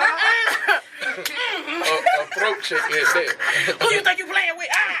throat check is there. Who you think you playing with?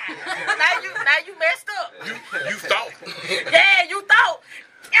 Now you messed up. You thought. Yeah, you thought.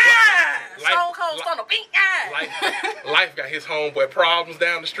 Stone Cold Stunner. Life got his homeboy problems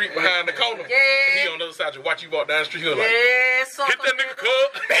down the street behind the corner. Yeah. He on the other side, just watch you walk down the street. He was like, sucker hit that nigga,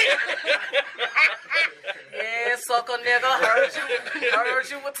 cub. Yeah, sucker nigga. Heard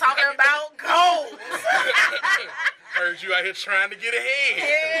you were talking about goals. Heard you out here trying to get ahead.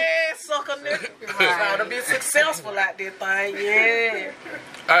 Yeah, sucker nigga. Trying to be successful out there thing. Yeah.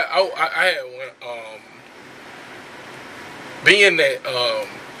 I had one. Being that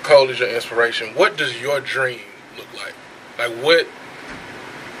Cole is your inspiration, what does your dream look like? Like, what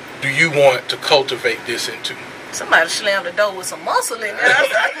do you want to cultivate this into? Somebody slammed the door with some muscle in there.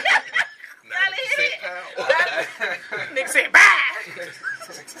 Nigga said, bye.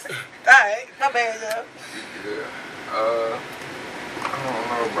 Alright, my bad, y'all. Yeah. I don't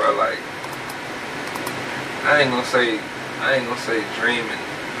know, bro. Like, I ain't gonna say dreaming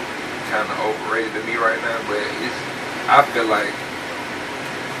kind of overrated to me right now, but I feel like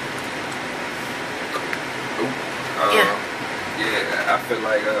I feel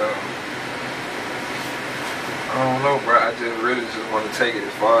like I don't know, bro. I just really want to take it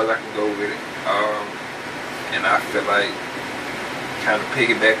as far as I can go with it. And I feel like kind of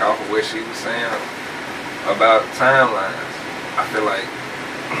piggyback off of what she was saying about timelines. I feel like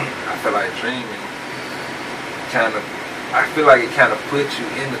dreaming I feel like it kind of puts you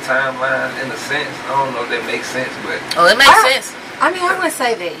in the timeline in a sense. I don't know if that makes sense, but... Oh, it makes sense. I mean, I would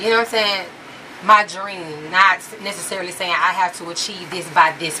say that, you know what I'm saying? My dream, not necessarily saying I have to achieve this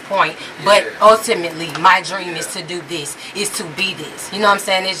by this point, but ultimately my dream is to do this, is to be this. You know what I'm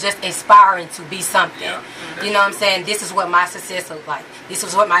saying? It's just aspiring to be something. Yeah, you know what I'm saying? This is what my success looks like. This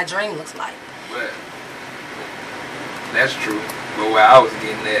is what my dream looks like. But that's true. But where I was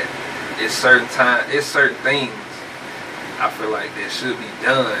getting at, it's certain things I feel like that should be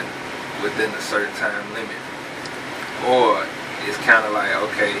done within a certain time limit. Or it's kind of like,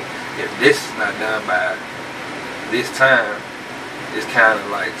 okay, if this is not done by this time, it's kind of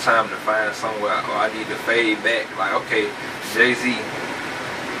like time to find somewhere, or I need to fade back. Like, okay, Jay-Z,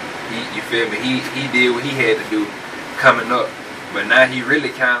 you feel me? He did what he had to do coming up, but now he really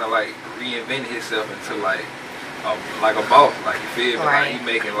kind of like reinvented himself into like a boss. Like, you feel me? Right. Like, he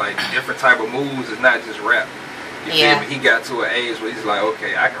making like different type of moves. It's not just rap. You feel me? He got to an age where he's like,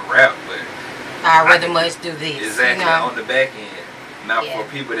 okay, I can rap, but I'd rather much do this. Exactly, you know? on the back end. Now, for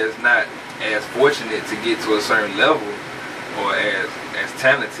people that's not as fortunate to get to a certain level, or as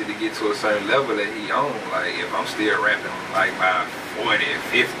talented to get to a certain level that he on, like, if I'm still rapping like by 40,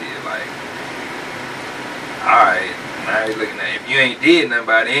 50, like, alright, now you're looking at, if you ain't did nothing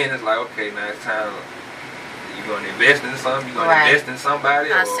by then, it's like, okay, now it's time. You gonna invest in something? You gonna invest in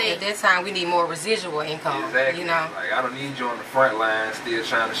somebody? I see. At that time, we need more residual income. Exactly. You know, like, I don't need you on the front line still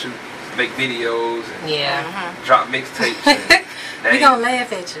trying to make videos and drop mixtapes. And We gonna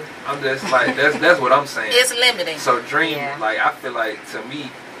laugh at you. I'm just like, that's what I'm saying. It's limiting. So dream, like, I feel like, to me,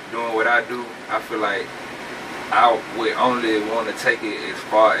 doing what I do, I feel like I would only want to take it as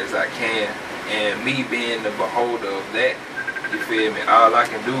far as I can. And me being the beholder of that, you feel me? All I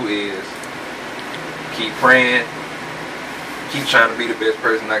can do is keep praying, keep trying to be the best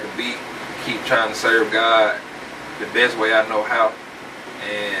person I can be, keep trying to serve God the best way I know how,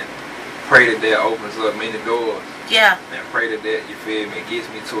 and pray that opens up many doors. Yeah. And pray that, you feel me, gets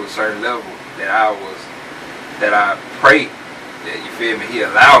me to a certain level that I prayed that, you feel me, he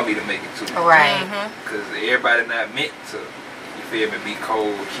allowed me to make it to. Right. Because everybody not meant to, you feel me, be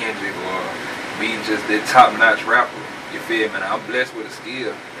Cole, Kendrick, or be just that top-notch rapper. You feel me? And I'm blessed with a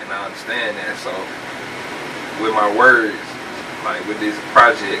skill, and I understand that. So with my words, like with this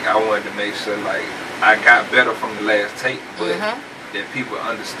project, I wanted to make sure like I got better from the last tape, but that people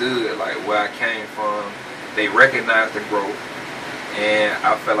understood like where I came from. They recognized the growth, and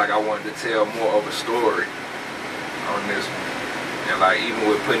I felt like I wanted to tell more of a story on this one. And like even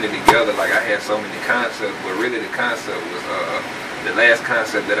with putting it together, like I had so many concepts, but really the concept was the last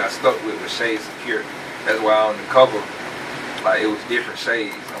concept that I stuck with was Shade Secure. That's why on the cover, like it was different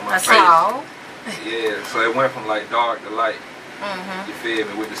shades on my face. Yeah, so it went from like dark to light. You feel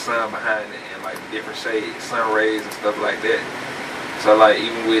me? With the sun behind it and like different shades, sun rays and stuff like that. So like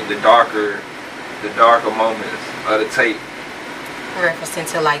even with the darker moments of the tape, referencing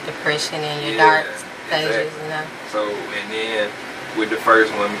to like depression and your dark stages, exactly. you know. So and then with the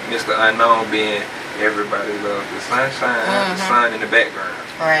first one, Mr. Unknown being everybody loves the sunshine, the sun in the background.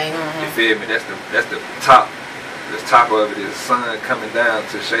 Right. You feel me? That's the top. The top of it is sun coming down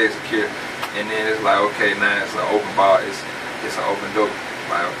to Shade Secure, and then it's like okay, now it's an open bar. It's an open door.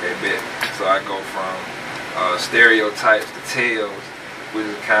 Like okay, bet. So I go from stereotypes to tales, which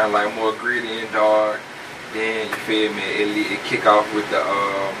is kind of like more gritty and dark. Then you feel me? It kick off with the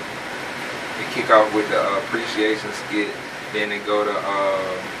appreciation skit. Then it go to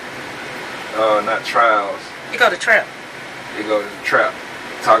not trials. You go to trap. It go to trap.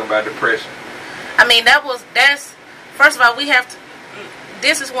 Talking about depression. I mean that's first of all we have to.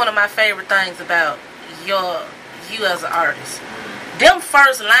 This is one of my favorite things about you as an artist. Them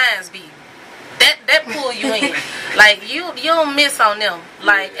first lines be that pull you in. Like you don't miss on them.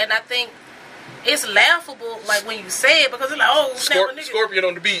 Like, and I think it's laughable like when you say it because it's like, oh, Scorpion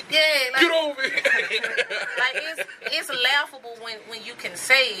on the beat. Yeah, like, get over it. Like it's laughable when you can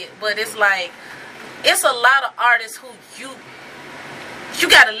say it, but it's like it's a lot of artists who you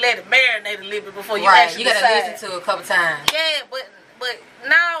gotta let it marinate a little bit before you actually you gotta decide. listen to it a couple times. Yeah, but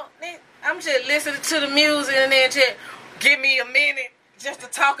now I'm just listening to the music and then just give me a minute just to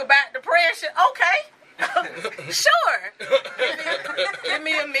talk about depression. Okay. Sure. Give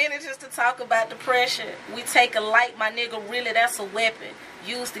me a minute just to talk about depression. We take a light, my nigga, really that's a weapon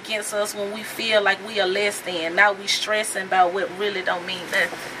used against us when we feel like we are less than. Now we stressing about what really don't mean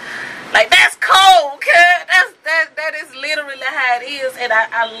nothing. Like that's cold, cuz. That is literally how it is. And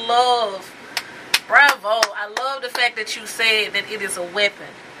I love, bravo, I love the fact that you said that it is a weapon.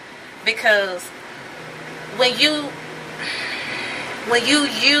 Because when you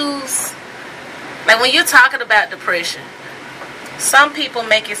use, like when you're talking about depression, some people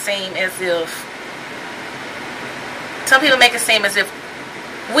make it seem as if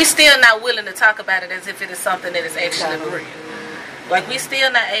we still not willing to talk about it as if it is something that is actually real. Like we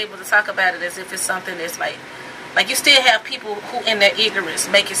still not able to talk about it as if it's something that's like you still have people who in their ignorance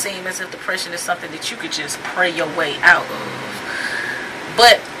make it seem as if depression is something that you could just pray your way out of.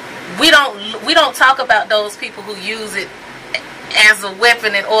 But we don't talk about those people who use it as a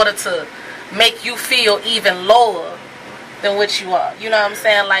weapon in order to make you feel even lower than what you are. You know what I'm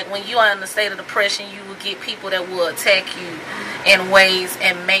saying? Like when you are in a state of depression, you will get people that will attack you in ways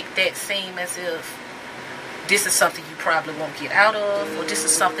and make that seem as if this is something you probably won't get out of, or this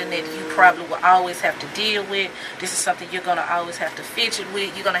is something that you probably will always have to deal with. This is something you're going to always have to fidget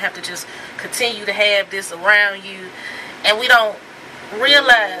with. You're going to have to just continue to have this around you. And we don't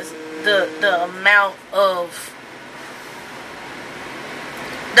realize the amount of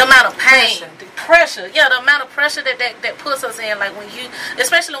pain, the pressure, the amount of pressure that puts us in. Like when you,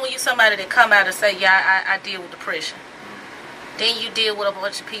 especially when you somebody that come out and say, yeah, I deal with depression. Then you deal with a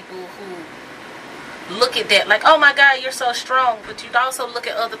bunch of people who look at that like, oh my God, you're so strong. But you also look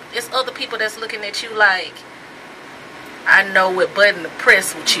at other people that's looking at you like, I know what button to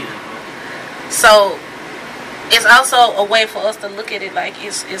press with you. So it's also a way for us to look at it like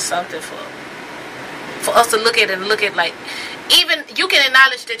it's something for us to look at it and look at like, even you can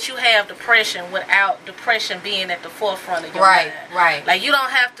acknowledge that you have depression without depression being at the forefront of your mind. Right. Like you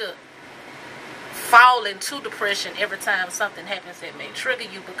don't have to fall into depression every time something happens that may trigger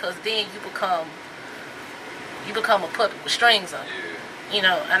you, because then you become a puppet with strings on. You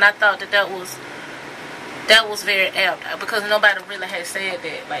know, and I thought that was very apt, because nobody really has said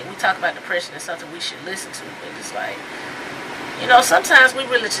that. Like, we talk about depression as something we should listen to, but it's like, you know, sometimes we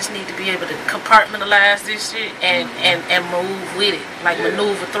really just need to be able to compartmentalize this shit and move with it, like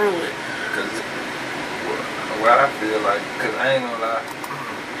maneuver through it. Because what I feel like, because I ain't gonna lie,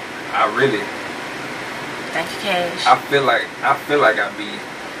 I really, thank you, Cash. I feel like I be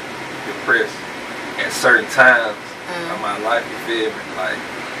depressed at certain times of my life. You feel me? Like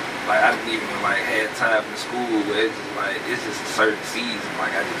I didn't even had time in school, but it's just a certain season.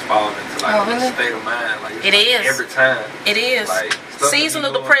 Like, I just fall into a state of mind. Like, it is every time. It is. Like,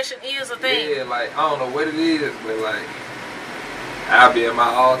 seasonal depression is a thing. Yeah, like, I don't know what it is, but like, I'll be at my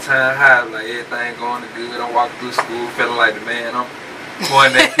all-time high. Like, everything going good. I'm walking through school feeling like the man. I'm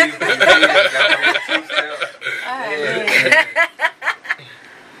going that PPP.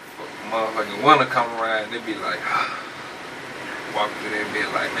 Motherfucking winter come around, they be like, walking through that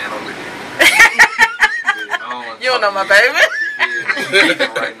bed like, man, don't look at me. You don't know my baby.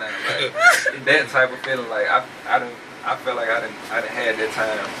 Right now, like, that type of feeling. Like, I feel like I done had that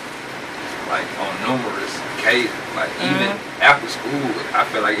time, like, on numerous occasions. Like, even after school, I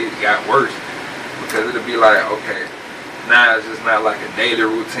feel like it got worse, because it'll be like, okay, now it's just not like a daily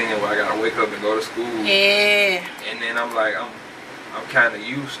routine where I gotta wake up and go to school. Yeah. And then I'm like, I'm kind of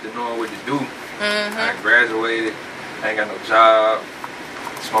used to knowing what to do. I graduated. I ain't got no job,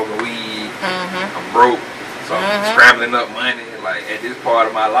 smoking weed, I'm broke, so I'm scrambling up money, like, at this part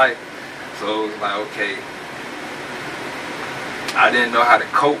of my life. So it's like, okay, I didn't know how to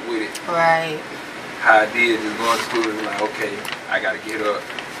cope with it. Right. How I did, just going to school, it's like, okay, I gotta get up.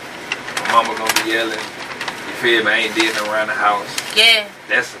 My mama gonna be yelling, you feel me, I ain't did nothing around the house. Yeah.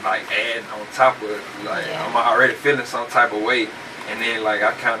 That's like adding on top of it, like, I'm already feeling some type of way, and then like,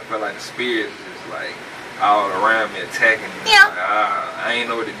 I kind of feel like the spirit is just like, all around me attacking me. Yeah. Like, I ain't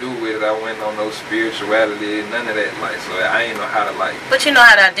know what to do with it. I went on no spirituality, none of that. Like, so I ain't know how to like. But you know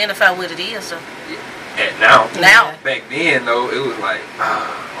how to identify what it is, though. Yeah. Now. Back then though, it was like,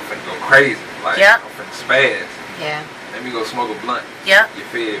 I'm finna go crazy. Like, I'm finna spaz. Yeah. Let me go smoke a blunt. Yeah. You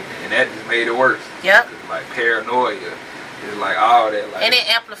feel me? And that just made it worse. Yep. Like paranoia. It's like all that. Like, and it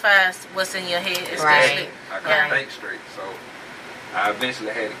amplifies what's in your head, especially. Right. I couldn't think straight, so I eventually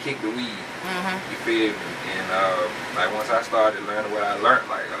had to kick the weed. You feel me? And like, once I started learning what I learned,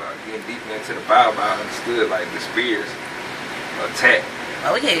 like getting deeper into the Bible, I understood like the spirits attack.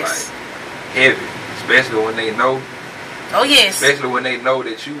 Oh yes. Like, heavy, especially when they know. Oh yes. Especially when they know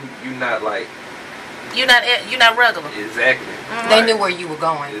that you not like. You're not regular. Exactly. They knew where you were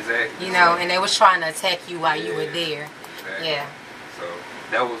going. Exactly. You know, and they was trying to attack you while you were there. Exactly. Yeah. So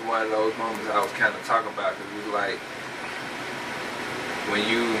that was one of those moments I was kind of talking about, because it was like, when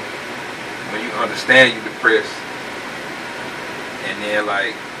you understand you depressed, and then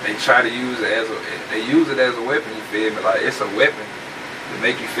like they try to use it as a weapon. You feel me? Like, it's a weapon to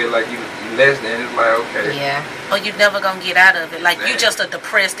make you feel like you less than. It's like, okay, yeah, or you're never gonna get out of it. Like, you just a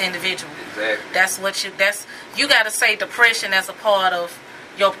depressed individual. Exactly. You gotta say depression as a part of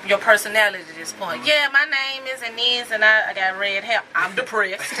your personality at this point. Yeah, my name is Inez, and I got red hair. I'm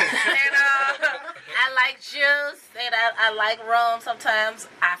depressed. And I like juice, and I like rum sometimes.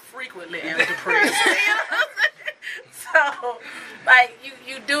 I frequently am depressed. You know what I'm saying? So, like,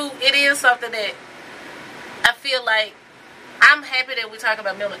 you do, it is something that I feel like, I'm happy that we're talking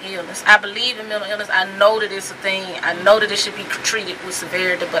about mental illness. I believe in mental illness. I know that it's a thing. I know that it should be treated with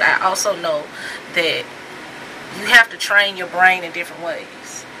severity, but I also know that you have to train your brain in different ways.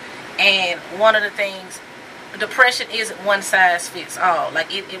 And one of the things, depression isn't one size fits all.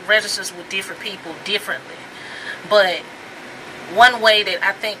 Like, it registers with different people differently. But one way that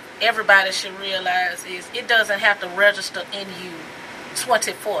I think everybody should realize is it doesn't have to register in you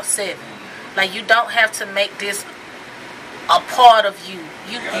 24/7. Like, you don't have to make this a part of you.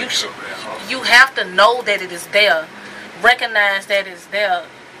 You have to know that it is there, recognize that it's there,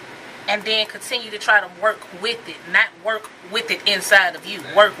 and then continue to try to work with it, not work with it inside of you.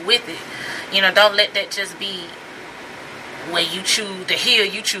 Work with it. You know, don't let that just be where you choose, the hill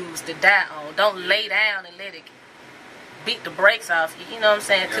you choose to die on. Don't lay down and let it beat the brakes off you. You know what I'm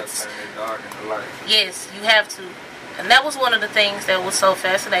saying? You gotta turn the dark into light. Yes, you have to. And that was one of the things that was so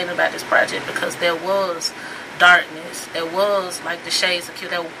fascinating about this project, because there was darkness. There was, like, the shades of Q.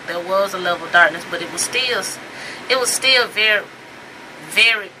 There was a level of darkness, but it was still very,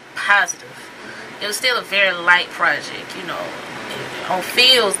 very positive. It was still a very light project, you know. On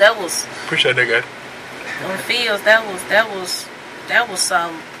Fields, that was. Appreciate that, guy. On Fields, that was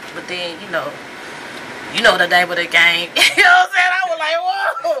some. But then, you know, You know the name of the game. You know what I'm saying? I was like,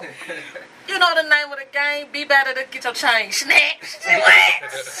 whoa. You know the name of the game? Be better to get your change snatched.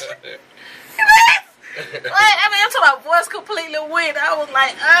 I mean, until my voice completely went, I was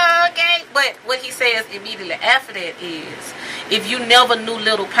like, oh, okay. But what he says immediately after that is, if you never knew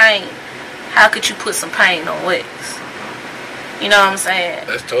Little Pain, how could you put some pain on wax? You know what I'm saying?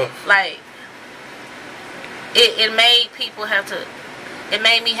 That's tough. Like, it made people have to, it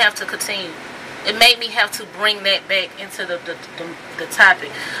made me have to continue. It made me have to bring that back into the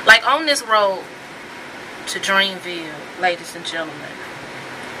topic. Like, on this road to Dreamville, ladies and gentlemen,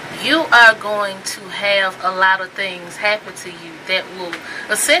 you are going to have a lot of things happen to you that will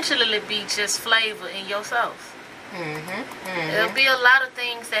essentially be just flavor in your sauce. There'll be a lot of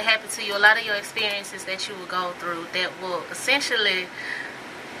things that happen to you, a lot of your experiences that you will go through that will essentially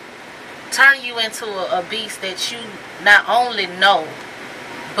turn you into a beast that you not only know,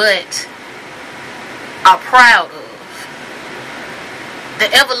 but are proud of.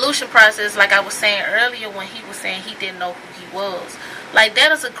 The evolution process, like I was saying earlier when he was saying he didn't know who he was, like,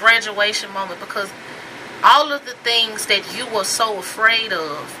 that is a graduation moment, because all of the things that you were so afraid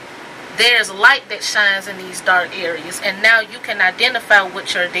of, there's light that shines in these dark areas, and now you can identify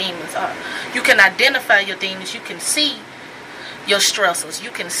what your demons are. You can identify your demons. You can see your stressors.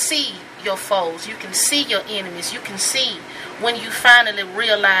 You can see your foes. You can see your enemies. You can see when you finally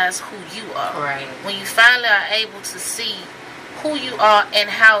realize who you are. Right. When you finally are able to see who you are and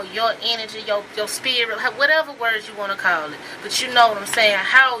how your energy, your spirit, whatever words you want to call it, but you know what I'm saying,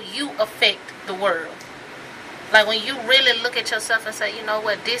 how you affect the world. Like, when you really look at yourself and say, you know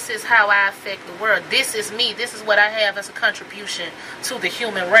what, this is how I affect the world. This is me. This is what I have as a contribution to the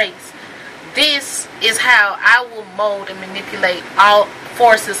human race. This is how I will mold and manipulate all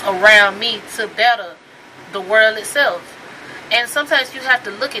forces around me to better the world itself. And sometimes you have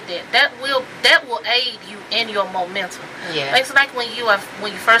to look at that. That will aid you in your momentum. Yeah. Like, it's like when you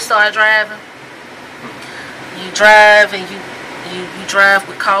first started driving, you drive and you drive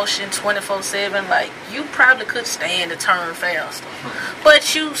with caution 24/7. Like, you probably could stand to turn faster,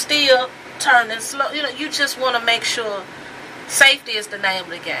 but you still turning slow. You know, you just want to make sure safety is the name of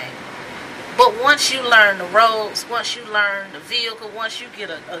the game. But once you learn the roads, once you learn the vehicle, once you get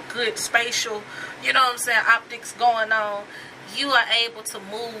a good spatial, you know what I'm saying, optics going on, you are able to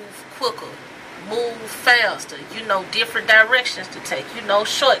move quicker, move faster. You know different directions to take. You know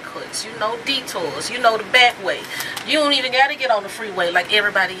shortcuts. You know detours. You know the back way. You don't even got to get on the freeway like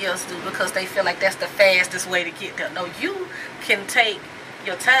everybody else do because they feel like that's the fastest way to get there. No, you can take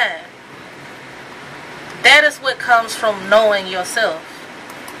your time. That is what comes from knowing yourself.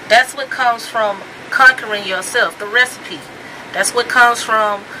 That's what comes from conquering yourself, the recipe. That's what comes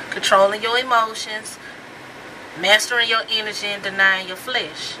from controlling your emotions, mastering your energy, and denying your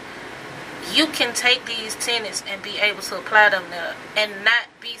flesh. You can take these tenets and be able to apply them there and not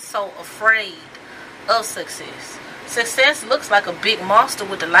be so afraid of success. Success looks like a big monster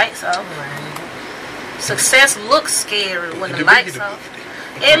with the lights off. Right. Success looks scary when the lights off.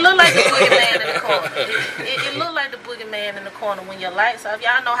 It look like the boogeyman in the corner. It look like the boogeyman in the corner when your lights off.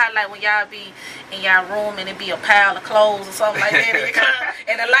 Y'all know how, like, when y'all be in y'all room and it be a pile of clothes or something like that,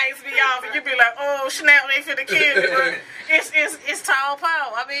 and the lights be off, and you be like, oh snap, they finna kill me, bro. It's tall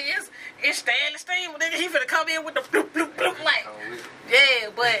power. I mean, it's Stanley Steele. He finna come in with the bloop bloop bloop light. Yeah,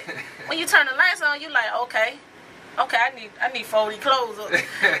 but when you turn the lights on, you like, okay, I need 40 clothes up.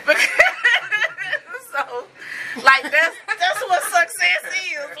 So, like, that's what success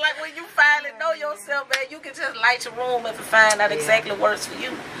is. Like, when you finally know yourself, man, you can just light your room up and find out exactly what works for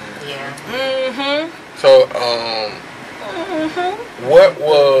you. Yeah. So, what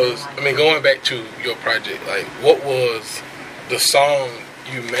was, I mean, going back to your project, like, what was the song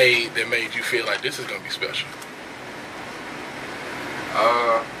you made that made you feel like this is gonna be special?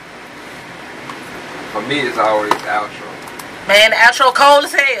 For me, it's always the outro. Man, the outro cold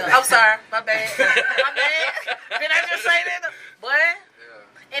as hell. I'm sorry. My bad. My bad. Did I just say that? Boy.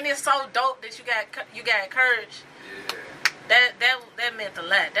 Yeah. And it's so dope that you got encouraged. Yeah. That meant a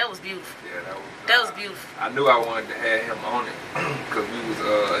lot. That was beautiful. Yeah, that was beautiful. I knew I wanted to have him on it because we was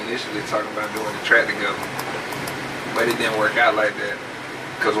initially talking about doing the track together. But it didn't work out like that.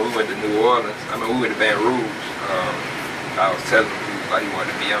 Because when we went to New Orleans, we went to Baton Rouge. I was telling him he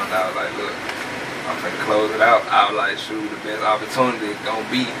wanted to be on it. I was like, look, I'm finna close it out. I was like, shoot, the best opportunity gonna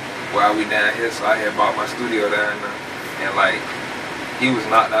be while we down here. So I had bought my studio down there. And like, he was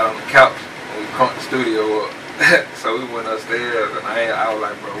knocked out on the couch when we cranked the studio up. So we went upstairs and I was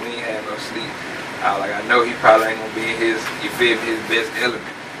like, bro, we ain't had no sleep. I was like, I know he probably ain't gonna be in his, you feel me, his best element.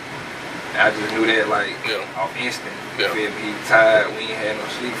 I just knew that like off instant. You feel me? He tired. We ain't had no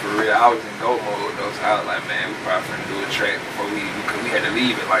sleep for real. I was in go mode though, so I was like, man, we probably finna do a track before because we had to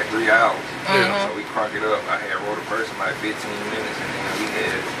leave in like 3 hours. So we cranked it up. I had wrote a verse in like 15 minutes, and then we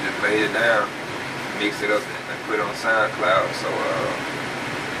had just laid it down, mixed it up, and put it on SoundCloud. So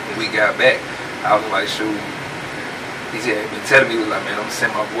when we got back, I was like, shoot. He had been telling me, he was like, man, I'm gonna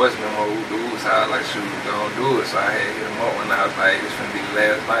send my voice memo to Uzi. So I was like, shoot, don't do it. So I had hit him up when I was like, this finna be the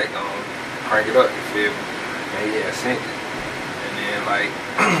last night, crank it up, you feel me? And he had sent it. And then like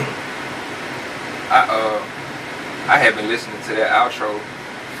I had been listening to that outro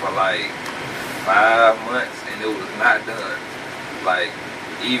for like 5 months and it was not done. Like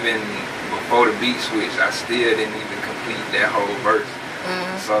even before the beat switch, I still didn't even complete that whole verse.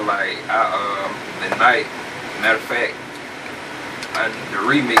 So like the night, matter of fact, the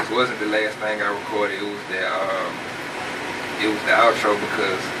remix wasn't the last thing I recorded. It was the outro,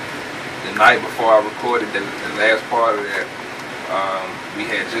 because the night before I recorded the last part of that, we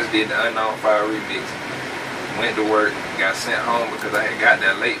had just did the Unknown Fire remix. Went to work, got sent home because I had got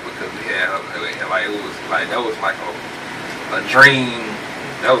there late because we had like it was like that was like a dream.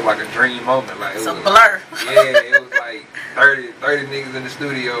 That was like a dream moment. Like it was a blur. Yeah, it was like 30 niggas in the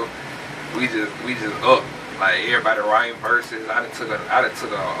studio. We just up. Like everybody writing verses. I done took a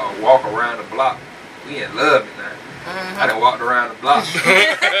walk around the block. We in love it now. I done walked around the block. Like,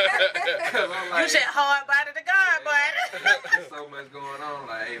 you should hard body to God, boy. There's so much going on.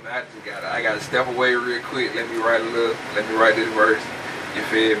 Like, hey man, I gotta step away real quick. Let me write this verse. You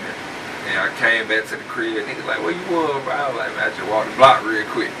feel me? And I came back to the crib. Niggas like, where you was, bro? I was like, man, I just walked the block real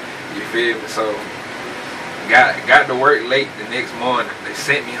quick. You feel me? So got to work late the next morning. They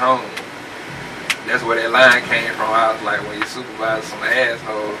sent me home. That's where that line came from. I was like, when your supervisor's some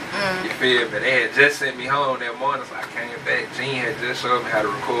asshole, you feel me? They had just sent me home that morning, so I came back. Gene had just showed me how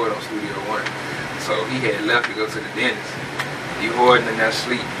to record on Studio One. So he had left to go to the dentist. He hoarding in that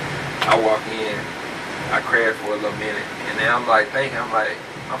sleep. I walk in, I crashed for a little minute, and then I'm like thinking, I'm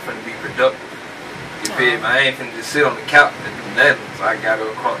finna be productive. You feel me? I ain't finna just sit on the couch and do nothing. So I got to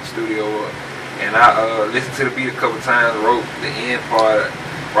crunk the studio up. And I listened to the beat a couple times, wrote the end part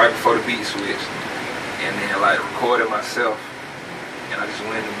right before the beat switched. And then like recorded myself, and I just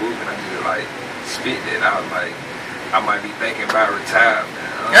went in the booth and I just like spit that. I was like, I might be thinking about retirement.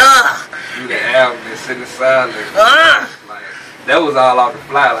 Do the album and sit aside. Like that was all off the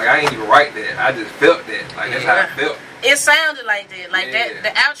fly. Like I ain't even write that. I just felt that. Like that's how I felt. It sounded like that. Like that.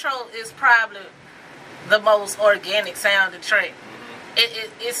 The outro is probably the most organic sounding track.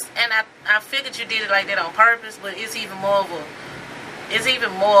 It's and I figured you did it like that on purpose, but it's even more of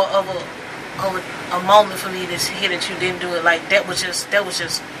a moment for me to hear that you didn't do it like that. Was just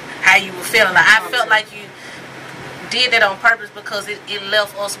how you were feeling. Like I felt like you did that on purpose because it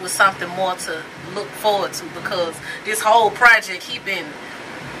left us with something more to look forward to, because this whole project man,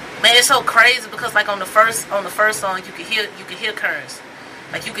 it's so crazy because like on the first song you could hear Currents,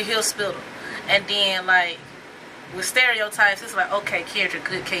 like you could hear Spittle, and then like with Stereotypes it's like, okay, Kendrick,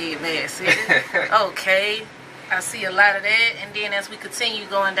 good kid, Mad City. Okay, I see a lot of that, and then as we continue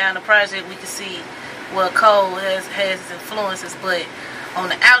going down the project, we can see where Cole has his influences. But on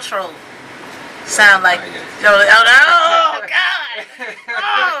the outro, sound like oh God,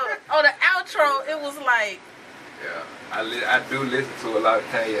 on the outro, it was like I do listen to a lot of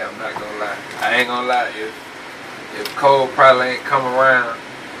Kanye. I'm not gonna lie. I ain't gonna lie. If Cole probably ain't come around,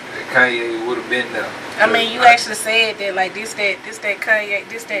 Kanye would have been there. I mean, you actually said that like this that Kanye,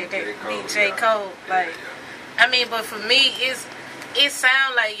 this that beat J. Cole, like. I mean, but for me, it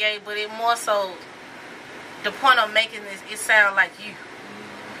sound like Ye, but it more so, the point of making this, it sound like you.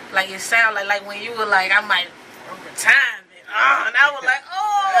 Like, it sound like when you were like, I might retirement. And I was like,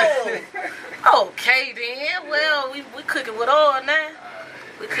 oh, okay then. Well, we cooking with oil now.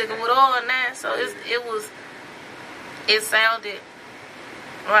 We cooking with oil now. So it sounded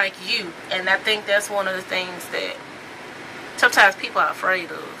like you. And I think that's one of the things that sometimes people are afraid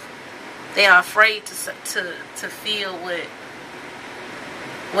of. They are afraid to feel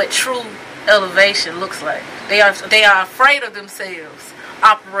what true elevation looks like. They are afraid of themselves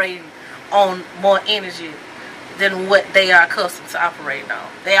operating on more energy than what they are accustomed to operating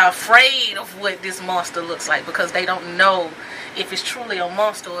on. They are afraid of what this monster looks like because they don't know if it's truly a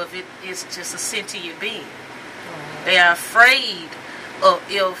monster or if it is just a sentient being. They are afraid of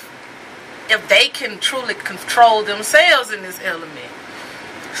if they can truly control themselves in this element.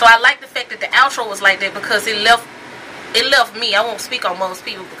 So I like the fact that the outro was like that because it left me. I won't speak on most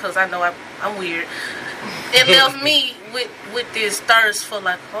people because I know I'm weird. It left me with this thirst for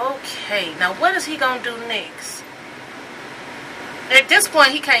like, okay, now what is he gonna do next? At this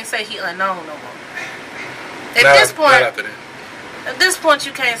point, he can't say he unknown no more. At Not this point, after that. at this point,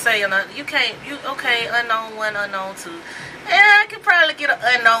 you can't say unknown. You can't. You okay? Unknown 1, unknown 2. Yeah, I could probably get an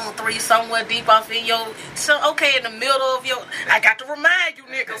unknown 3 somewhere deep off in your. So okay, in the middle of your. I got to remind you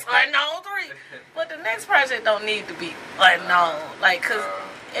niggas, unknown 3. But the next project don't need to be unknown, like, cause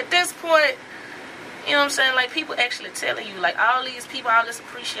at this point, you know what I'm saying? Like, people actually telling you, like, all these people, all this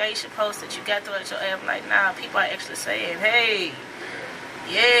appreciation posts that you got throughout your album, like, nah, people are actually saying, hey,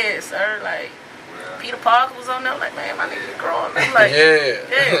 yeah, sir, like. Peter Parker was on there. Like, man, my nigga growing. I'm like,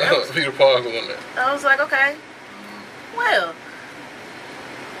 that was Peter Parker on there. I was like, okay, well,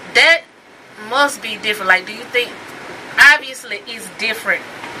 that must be different. Like, do you think? Obviously, it's different.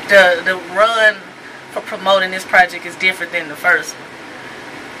 The run for promoting this project is different than the first one.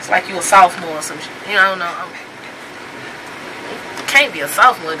 It's like you a sophomore or some shit. You know, I don't know. You can't be a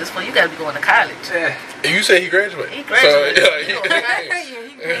sophomore at this point. You got to be going to college. Yeah. You say he graduated. He graduated. So, he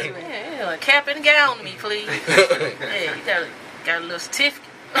graduated. Yeah, cap and gown to me, please. Yeah, you got a little certificate.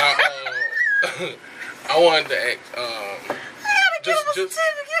 I wanted to ask. Just.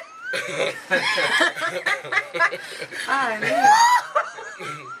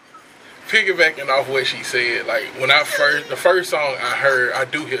 Piggybacking off what she said, like when the first song I heard, I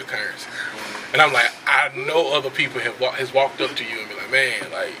do hear currency, and I'm like, I know other people has walked up to you and be like, man,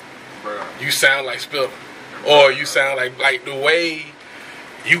 like, bro, you sound like Spiller, or you sound like the way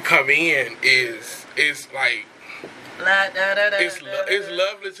you come in is like it's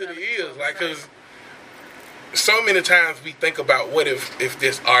lovely to the ears, like, cause so many times we think about what if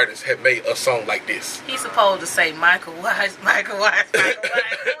this artist had made a song like this. He's supposed to say Michael Wise.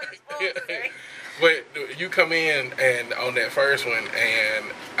 But you come in and on that first one,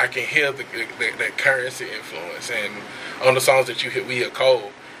 and I can hear the currency influence, and on the songs that we hear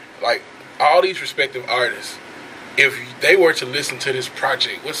Cole, like all these respective artists. If they were to listen to this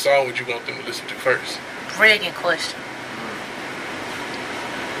project, what song would you want them to listen to first? Bragging question.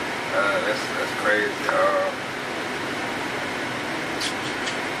 That's crazy.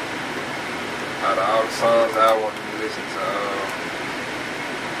 Out of all the songs I want to listen to,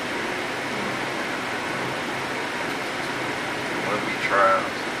 it wouldn't be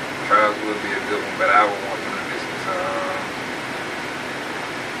Trials. Trials would be a good one, but I would want them to listen to.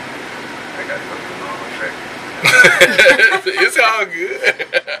 I got to go through the normal track. It's all good.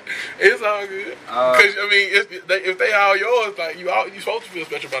 It's all good. Cause I mean, if they all yours, like you supposed to feel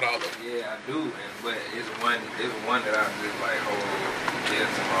special about all of them. Yeah, I do, but it's one that I just like hold dear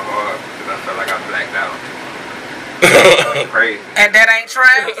to my heart because I felt like I blacked out. Crazy. And that ain't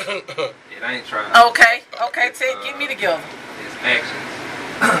Trials? It ain't Trials. Okay, Ted, get me together. It's Actions.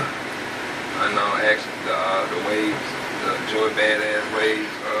 Unknown Actions. The waves, the Joy Badass waves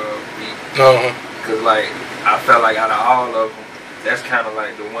beat. Cause like I felt like out of all of them, that's kind of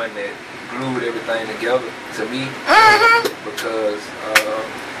like the one that glued everything together to me. Because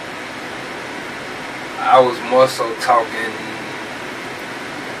I was more so talking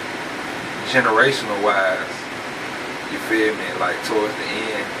generational wise. You feel me? Like towards the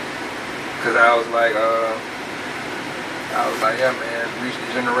end, cause I was like, yeah, man, reach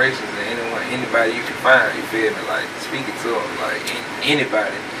the generations and anybody you can find. You feel me? Like speaking to them, like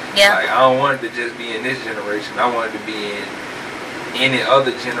anybody. Yeah. Like I don't want it to just be in this generation. I want it to be in any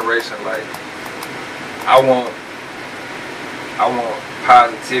other generation. Like I want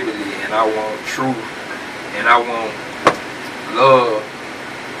positivity, and I want truth, and I want love,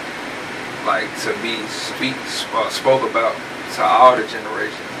 like to be spoke about to all the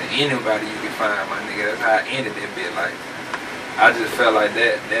generations and anybody you can find, my nigga. That's how I ended that bit. Like I just felt like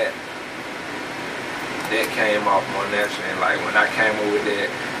that came off more natural, and like when I came up with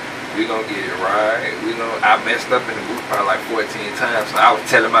that. We gonna get it right. I messed up in the booth probably like 14 times. So I was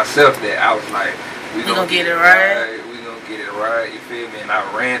telling myself that. I was like, we gonna get it right. We gonna get it right. You feel me? And I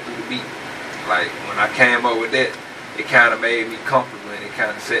ran through the beat. Like when I came up with that, it kind of made me comfortable, and it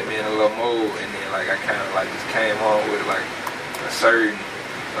kind of set me in a little mode. And then like I kind of like just came on with like a certain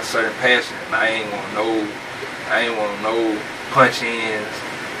passion. And I ain't want no punch ins.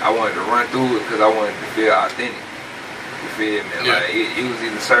 I wanted to run through it because I wanted to feel authentic. You feel me? Yeah. Like it was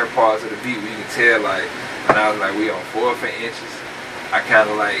either certain parts of the beat where you can tell, like when I was like we on 4 inches, I kind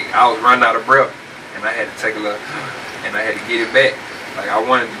of like I was running out of breath, and I had to take a little, and I had to get it back. Like I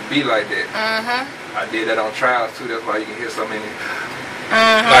wanted to be like that. I did that on Trials too. That's why you can hear so many.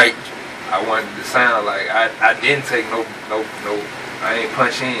 Like I wanted to sound like I didn't take no. I ain't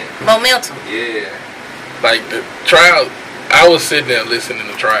punch in. Momentum. Yeah. Like the Trials, I was sitting there listening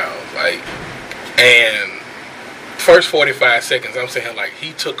to Trials, like, and. First 45 seconds, I'm saying like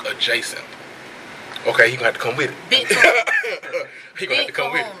he took a J sample. Okay, he gonna have to come with it. he gonna have to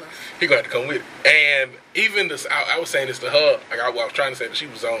come with it. kahunas. He gonna have to come with it. And even this, I was saying this to her. Like I was trying to say that she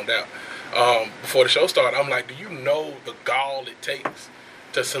was zoned out before the show started. I'm like, do you know the gall it takes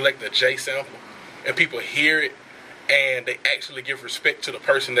to select a J sample, and people hear it, and they actually give respect to the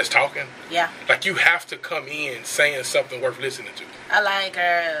person that's talking? Yeah. Like you have to come in saying something worth listening to. I like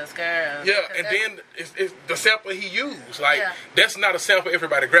girls. Yeah, and then it's the sample he used. Like, Yeah. that's not a sample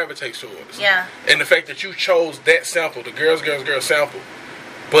everybody gravitates towards. Yeah. And the fact that you chose that sample, the girls sample,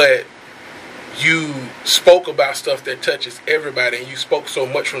 but you spoke about stuff that touches everybody, and you spoke so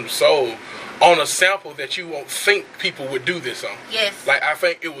much from the soul on a sample that you won't think people would do this on. Yes. Like, I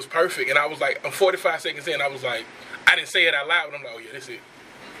think it was perfect. And I was like, I'm 45 seconds in, I was like, I didn't say it out loud, but I'm like, oh yeah, this it.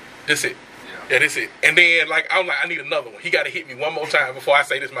 This it. Yeah, this it. And then, like, I'm like, I need another one. He got to hit me one more time before I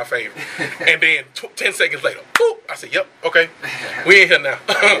say this is my favorite. And then 10 seconds later, boop, I said, yep, okay, we in here now.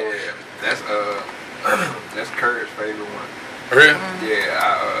 Yeah, that's Kurt's favorite one. Really?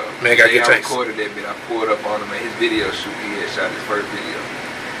 Yeah, man, got good I taste. recorded that bit. I pulled up on him at his video shoot. He had shot his first video,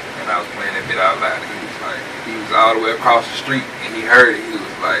 and I was playing that bit out loud. And he was all the way across the street, and he heard it. He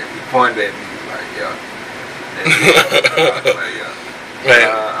was like, he pointed at me. He was like, yeah, that's it. I was like, yeah.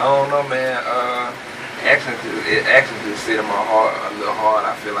 Man. I don't know, man. Accents just sit in my heart a little hard.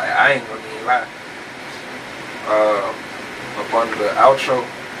 I feel like I ain't gonna even lie. Up under the outro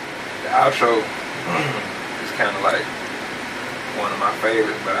is kind of like one of my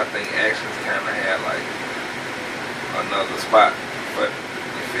favorites, but I think Actions kind of had like another spot. But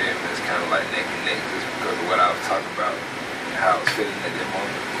you feel me? It's kind of like neck and neck just because of what I was talking about and how I was feeling at that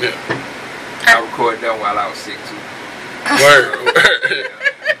moment. Yeah. I recorded that while I was sick too. Word.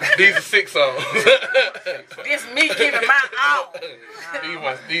 These are 6 songs. This me giving my all.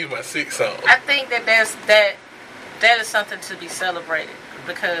 These my 6 songs. I think that is something to be celebrated,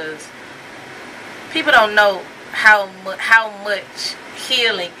 because people don't know how much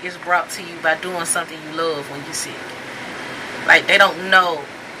healing is brought to you by doing something you love when you're sick. Like, they don't know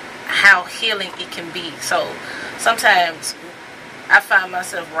how healing it can be. So sometimes I find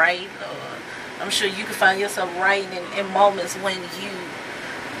myself writing, or I'm sure you can find yourself writing in moments when you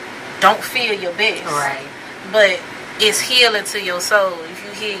don't feel your best. Right. But it's healing to your soul. If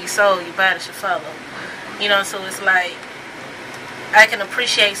you heal your soul, your body should follow. You know, so it's like, I can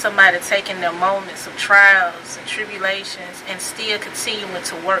appreciate somebody taking their moments of trials and tribulations and still continuing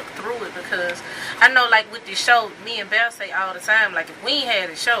to work through it, because I know, like with this show, me and Belle say all the time, like, if we ain't had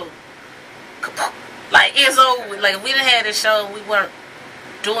this show, like, it's over. Like, if we didn't have this show and we weren't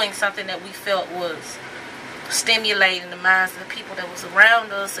doing something that we felt was stimulating the minds of the people that was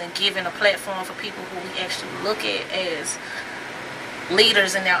around us and giving a platform for people who we actually look at as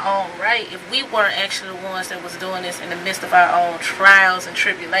leaders in their own right, if we weren't actually the ones that was doing this in the midst of our own trials and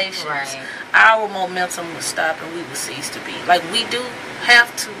tribulations, right, our momentum would stop and we would cease to be. Like, we do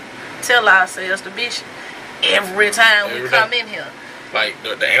have to tell ourselves the mission every time we come in here. Like,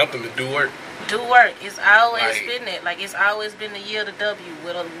 the anthem is do work. Do work. It's always like, been that. Like, it's always been the year of the W.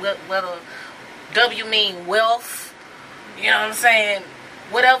 Whether W mean wealth, you know what I'm saying?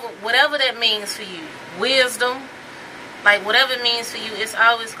 Whatever that means for you. Wisdom. Like, whatever it means for you, it's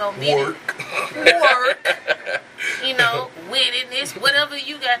always going to be work. You know, wittiness, whatever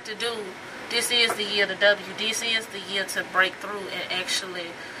you got to do. This is the year of the W. This is the year to break through and actually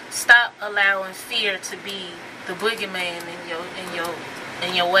stop allowing fear to be the boogeyman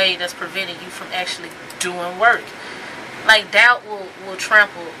in your way that's preventing you from actually doing work. Like, doubt will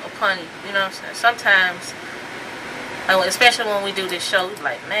trample upon you. You know what I'm saying? Sometimes, especially when we do this show,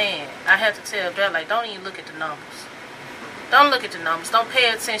 like, man, I have to tell Belle, like, don't even look at the numbers. Don't look at the numbers. Don't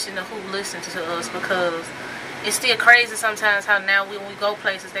pay attention to who listens to us, because it's still crazy sometimes how now when we go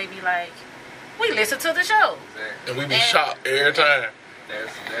places, they be like, we listen to the show. And we be shocked every time.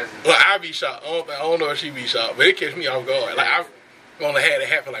 Well, I be shocked. I don't know if she be shocked, but it catch me off guard. Like, I've only had it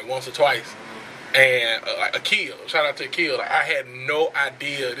happen like once or twice. And like Akil, shout out to Akil. Like, I had no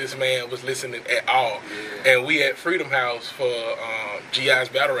idea this man was listening at all. Yeah. And we at Freedom House for GI's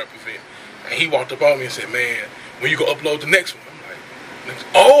battle rap event. And he walked up on me and said, man, when you go upload the next one? I'm like,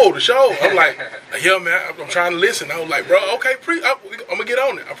 oh, the show. I'm like, yeah, man, I'm trying to listen. I was like, bro, okay, I'm going to get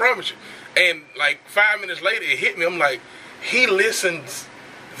on it. I promise you. And like 5 minutes later, it hit me. I'm like, he listens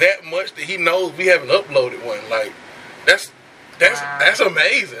that much that he knows we haven't uploaded one. Like, that's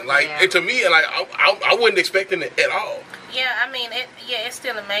amazing. Like, yeah. To me, like, I wasn't expecting it at all. Yeah, I mean, it's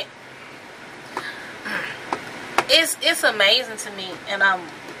still amazing. It's amazing to me, and I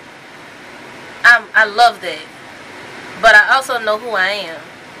love that. But I also know who I am.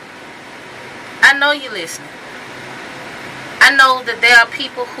 I know you're listening. I know that there are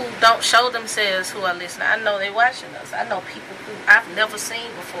people who don't show themselves who are listening. I know they're watching us. I know people who I've never seen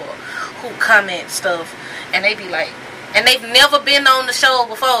before who comment stuff, and they be like, and they've never been on the show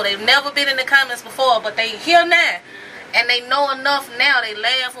before. They've never been in the comments before, but they here now. And they know enough now. They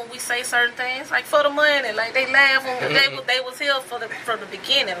laugh when we say certain things, like for the money. Like they laugh when they was here from the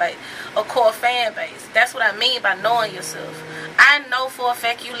beginning, like a core fan base. That's what I mean by knowing yourself. I know for a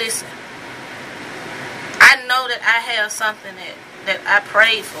fact you listen. I know that I have something that I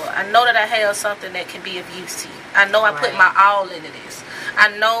prayed for. I know that I have something that can be of use to you. I know I put my all into this. I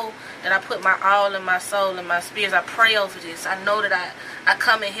know that I put my all in my soul and my spirits. I pray over this. I know that I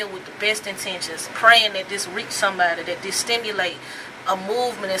come in here with the best intentions, praying that this reach somebody, that this stimulate a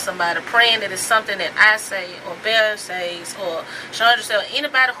movement in somebody, praying that it's something that I say or Bear says or Chandra says, or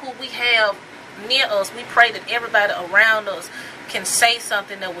anybody who we have near us. We pray that everybody around us can say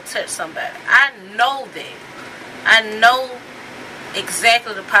something that will touch somebody. I know that. I know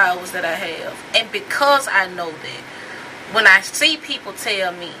exactly the powers that I have. And because I know that, when I see people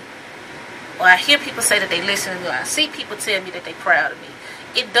tell me, or I hear people say that they listen to me, or I see people tell me that they're proud of me,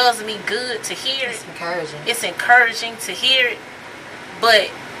 it does me good to hear it. It's encouraging. It's encouraging to hear it.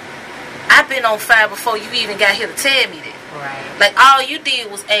 But I've been on fire before you even got here to tell me that. Right. Like all you did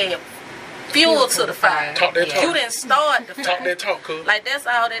was add fuel to the fire. Talk that talk. You didn't start the fire. Talk that talk, cool. Like that's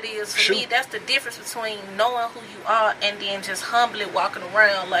all that is for me. That's the difference between knowing who you are and then just humbly walking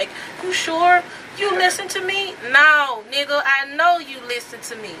around like, you sure you listen to me? No, nigga, I know you listen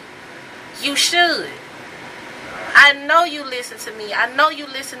to me. You should. I know you listen to me. I know you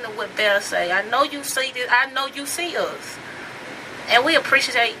listen to what Belle say. I know you see this. I know you see us. And we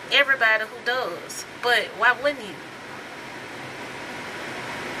appreciate everybody who does. But why wouldn't you?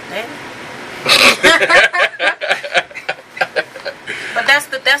 But that's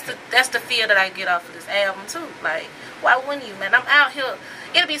the feel that I get off of this album too. Like, why wouldn't you, man? I'm out here.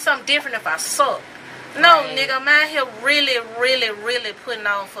 It'll be something different if I suck. No, nigga, I'm out here really, really, really putting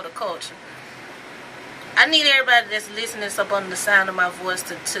on for the culture. I need everybody that's listening up under the sound of my voice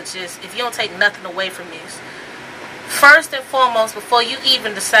to just, if you don't take nothing away from this, first and foremost, before you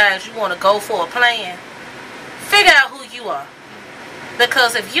even decide you want to go for a plan, figure out who you are.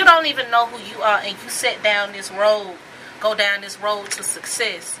 Because if you don't even know who you are and you set down this road, go down this road to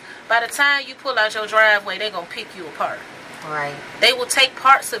success, by the time you pull out your driveway, they're going to pick you apart. Right. They will take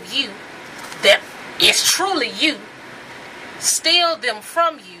parts of you that is truly you, steal them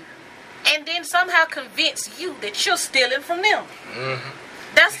from you, and then somehow convince you that you're stealing from them.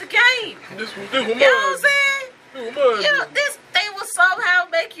 Mm-hmm. That's the game. This you know what I'm saying? You know, they will somehow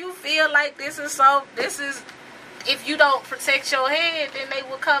make you feel like this is, if you don't protect your head, then they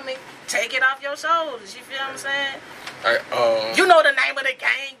will come and take it off your shoulders. You feel what I'm saying? You know the name of the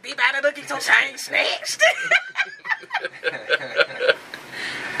gang, be better to get your chain snatched.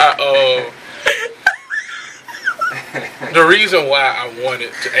 The reason why I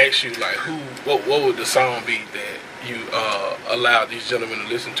wanted to ask you, like, what would the song be that you allowed these gentlemen to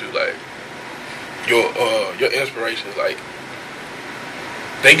listen to, like your inspirations, like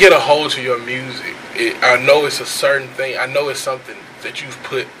they get a hold to your music. I know it's a certain thing. I know it's something that you've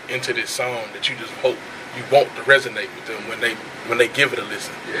put into this song that you just hope you want to resonate with them when they give it a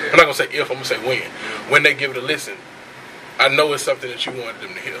listen. Yeah. I'm not gonna say if, I'm gonna say when. When they give it a listen, I know it's something that you wanted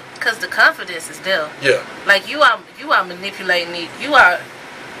them to hear. Cause the confidence is there. Yeah. Like you are manipulating it. You are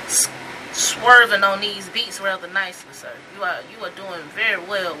swerving on these beats rather nicely, sir. You are doing very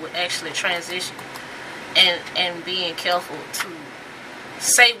well with actually transitioning and being careful to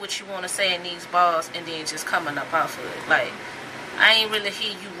say what you want to say in these bars and then just coming up off of it. Like, I ain't really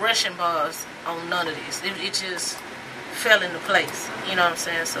hear you rushing bars on none of this. It just fell into place. You know what I'm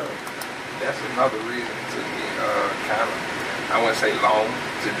saying? So that's another reason it took me kind of, I wouldn't say long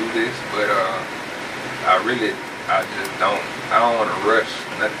to do this, but I don't want to rush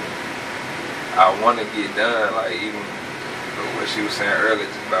nothing. I want to get done, like even what she was saying earlier,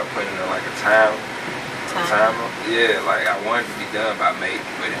 just about putting in like a timer. Yeah, like I wanted to be done by May,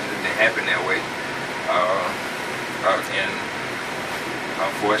 but it just didn't happen that way. And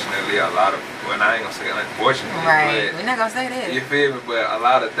unfortunately, I ain't gonna say unfortunately, right? We're not gonna say that. You feel me? But a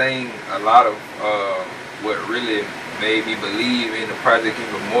lot of what really made me believe in the project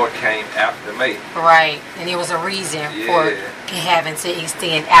even more came after May. Right, and it was a reason for having to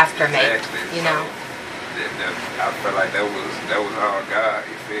extend after May. Exactly. You know. I felt like that was all God.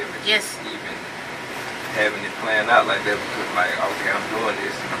 You feel me? Yes. Even having it planned out like that, because like, okay, I'm doing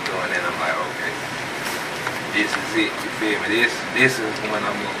this and I'm doing that. I'm like, okay, this is it. You feel me? This is when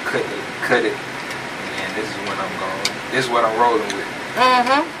I'm gonna cut it, and this is when this is what I'm rolling with.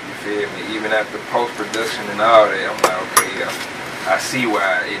 Mm-hmm. You feel me? Even after post production and all that, I'm like, okay, together. I see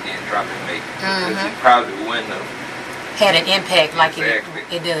why it didn't drop and make it. Because it probably wouldn't have had an impact like exactly.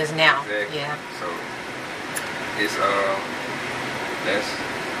 it does now. Exactly. Yeah. So it's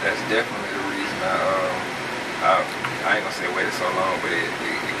that's definitely the reason I ain't gonna say waited so long, but it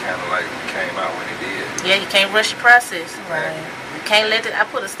kind of like came out when it did. Yeah, you can't rush the process. Right. You can't let it. I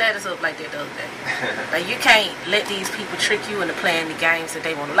put a status up like that the other day. Like, you can't let these people trick you into playing the games that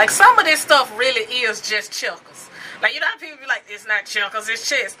they want to. Like, some of this stuff really is just checkers. Like, you know how people be like, it's not checkers, it's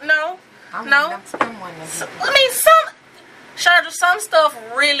chess. No. No. Some stuff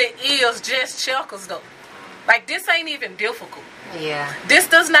really is just checkers, though. Like, this ain't even difficult. Yeah. This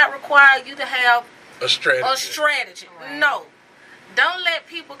does not require you to have a strategy. Right. No. Don't let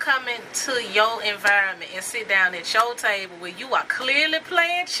people come into your environment and sit down at your table where you are clearly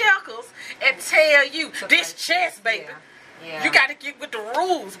playing checkers and tell you, this chess, baby. Yeah. You got to get with the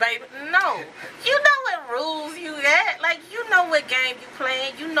rules, baby. No. You know what rules you got. Like, you know what game you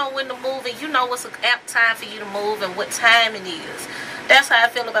playing. You know when to move, and you know what's an apt time for you to move and what time it is. That's how I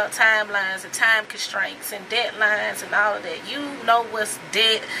feel about timelines and time constraints and deadlines and all of that. You know what's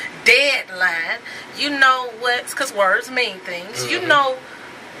deadline. You know what's, because words mean things. You know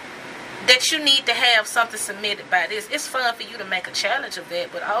that you need to have something submitted by this. It's fun for you to make a challenge of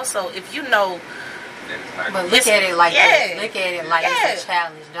that, but also if you know. But look at it like that. Look at it like it's a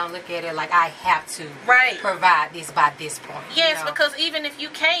challenge. Don't look at it like I have to provide this by this point. Yes, you know? because even if you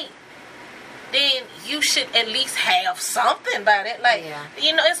can't, then you should at least have something by that. Like,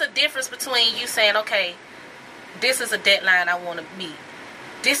 you know, it's a difference between you saying, okay, this is a deadline I want to meet.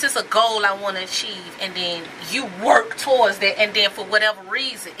 This is a goal I want to achieve, and then you work towards that, and then for whatever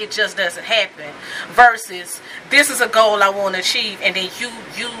reason, it just doesn't happen. Versus, this is a goal I want to achieve, and then you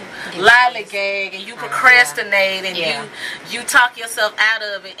lollygag, and you procrastinate, and you talk yourself out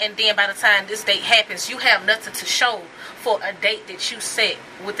of it, and then by the time this date happens, you have nothing to show for a date that you set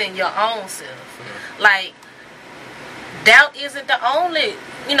within your own self. Like, doubt isn't the only,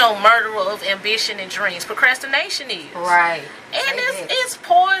 murderer of ambition and dreams. Procrastination is. Right. And it's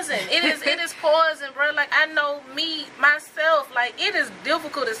poison. It is poison, bro. Like, I know myself, like, it is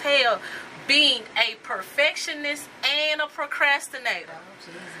difficult as hell being a perfectionist and a procrastinator. Oh,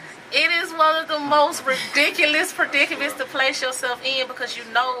 Jesus. It is one of the most ridiculous predicaments to place yourself in, because you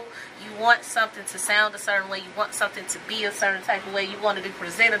know you want something to sound a certain way, you want something to be a certain type of way, you want to be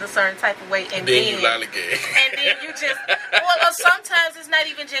presented a certain type of way, and then you lollygag. And then you just, sometimes it's not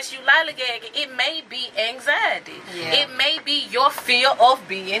even just you lollygagging, it may be anxiety. Yeah. It may be your fear of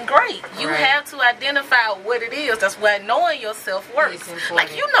being great. You have to identify what it is. That's why knowing yourself works.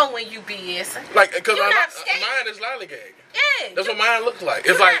 Like, you know when you BSing. Like, because mine is lollygagging. Yeah. That's what mine looks like.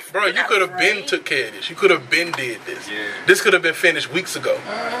 It's like, bro, you could have been took care of this. You could have been did this. Yeah. This could have been finished weeks ago.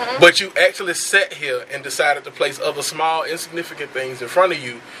 But you actually sat here and decided to place other small, insignificant things in front of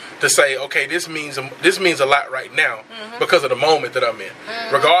you to say, okay, this means a lot right now because of the moment that I'm in.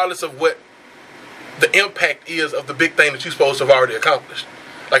 Regardless of what the impact is of the big thing that you're supposed to have already accomplished.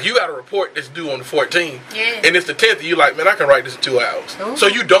 Like, you got a report that's due on the 14th, and it's the 10th, and you're like, man, I can write this in 2 hours. Ooh. So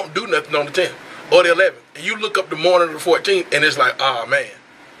you don't do nothing on the 10th or the 11th. And you look up the morning of the 14th, and it's like, oh, man.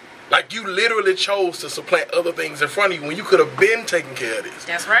 Like, you literally chose to supplant other things in front of you when you could have been taking care of this.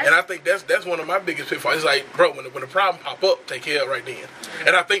 That's right. And I think that's one of my biggest pitfalls. It's like, bro, when the problem pop up, take care of it right then.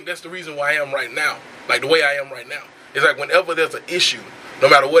 And I think that's the reason why I am right now. Like, the way I am right now. It's like, whenever there's an issue, no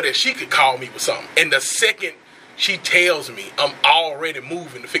matter what it is, she could call me with something. And the second she tells me, I'm already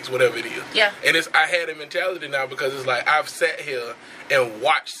moving to fix whatever it is. Yeah. And I had a mentality now, because it's like, I've sat here and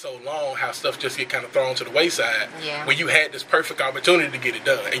watched so long how stuff just get kind of thrown to the wayside. Yeah. When you had this perfect opportunity to get it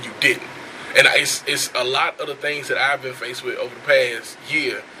done and you didn't. And it's a lot of the things that I've been faced with over the past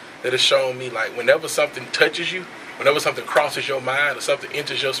year that has shown me, like, whenever something touches you, whenever something crosses your mind or something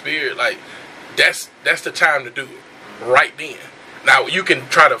enters your spirit, like, that's the time to do it right then. Now, you can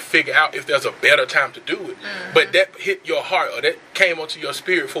try to figure out if there's a better time to do it, but that hit your heart or that came onto your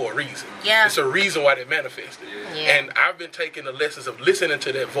spirit for a reason. Yeah. It's a reason why that manifested. Yeah. And I've been taking the lessons of listening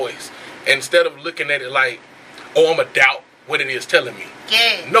to that voice instead of looking at it like, oh, I'm going to doubt what it is telling me.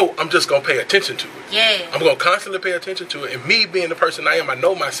 Yeah. No, I'm just going to pay attention to it. Yeah. I'm going to constantly pay attention to it. And me being the person I am, I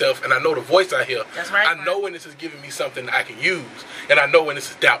know myself and I know the voice I hear. That's right. I know when this is giving me something that I can use. And I know when this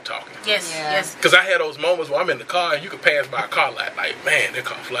is doubt talking. Yes, yes. Because I had those moments where I'm in the car and you can pass by a car lot. Like, man, that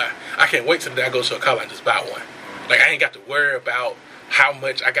car fly. I can't wait till the day I go to a car lot and just buy one. Like, I ain't got to worry about how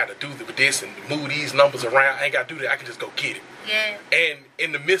much I got to do with this and move these numbers around. I ain't got to do that. I can just go get it. Yeah. And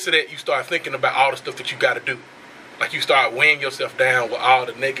in the midst of that, you start thinking about all the stuff that you got to do. Like, you start weighing yourself down with all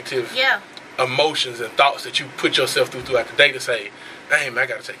the negative emotions and thoughts that you put yourself throughout the day to say, dang, man, I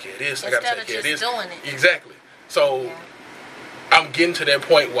got to take care of this. I got to take care of this. Instead of just doing it. Exactly. So I'm getting to that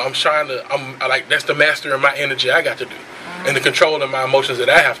point where I'm like, that's the master of my energy I got to do. And the control of my emotions that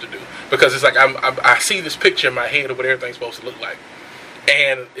I have to do. Because it's like, I see this picture in my head of what everything's supposed to look like.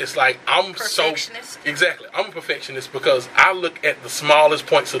 And it's like, I'm perfectionist. Exactly. I'm a perfectionist because I look at the smallest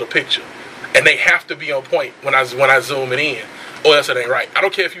points of the picture. And they have to be on point when I zoom it in. Or else it ain't right. I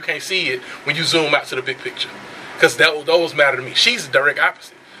don't care if you can't see it when you zoom out to the big picture. Because those matter to me. She's the direct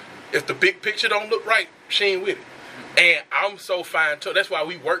opposite. If the big picture don't look right, she ain't with it. And I'm so fine too. That's why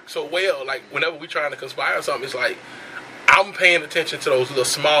we work so well. Like, whenever we trying to conspire or something, it's like, I'm paying attention to those little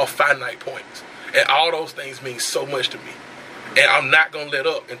small finite points. And all those things mean so much to me. And I'm not going to let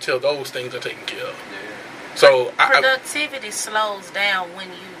up until those things are taken care of. Yeah. So productivity slows down when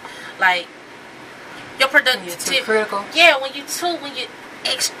you, like, your productivity. You're too critical? Yeah, when you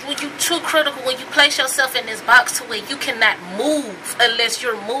too critical, when you place yourself in this box to where you cannot move unless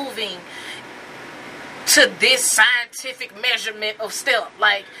you're moving to this scientific measurement of step.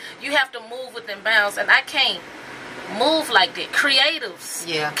 Like, you have to move within bounds, and I can't move like that. Creatives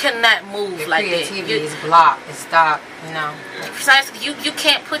cannot move your like that. Creativity is blocked, it's stopped, you know. Precisely. You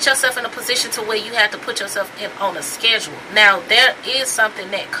can't put yourself in a position to where you have to put yourself in on a schedule. Now, there is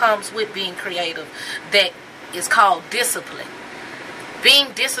something that comes with being creative that is called discipline.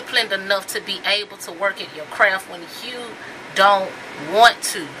 Being disciplined enough to be able to work at your craft when you don't want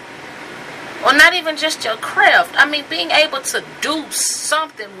to. Or not even just your craft. I mean, being able to do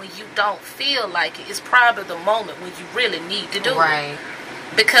something when you don't feel like it is probably the moment when you really need to do it.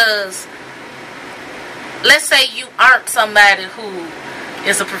 Because let's say you aren't somebody who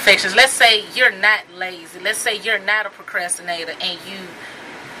is a perfectionist. Let's say you're not lazy. Let's say you're not a procrastinator and you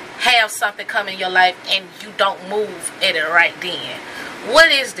have something come in your life and you don't move at it right then.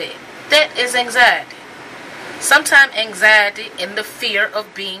 What is that? That is anxiety. Sometimes anxiety and the fear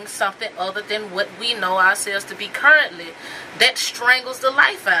of being something other than what we know ourselves to be currently, that strangles the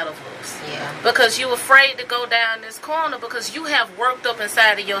life out of us. Yeah. Because you're afraid to go down this corner because you have worked up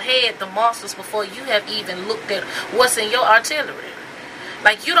inside of your head the monsters before you have even looked at what's in your artillery.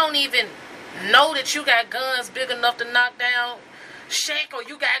 Like, you don't even know that you got guns big enough to knock down Shaq, or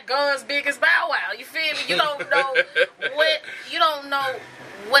you got guns big as Bow Wow. You feel me? You don't know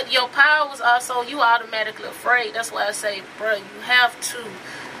what your powers are, so you automatically afraid. That's why I say, bro, you have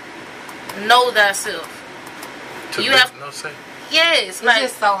to know thyself. Yes, it's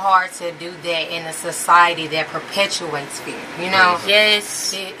just so hard to do that in a society that perpetuates fear. You know,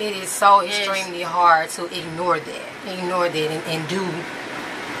 yes, it is so extremely hard to ignore that and do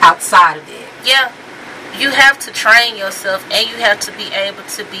outside of that. Yeah. You have to train yourself, and you have to be able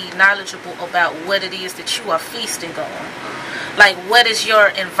to be knowledgeable about what it is that you are feasting on. Like, what is your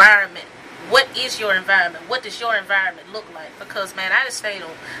environment? What is your environment? What does your environment look like? Because, man, I just stayed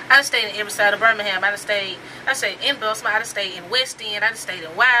in every side of Birmingham. I stayed in Bessemer. I just stayed in West End. I just stayed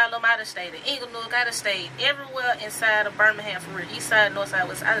in Wylam. I just stayed in Inglenook. I just stayed everywhere inside of Birmingham, for real. East side, north side,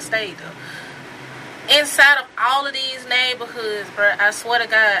 west side. I just stayed there. Inside of all of these neighborhoods, bro, I swear to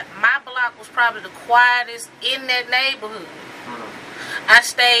God, my block was probably the quietest in that neighborhood. I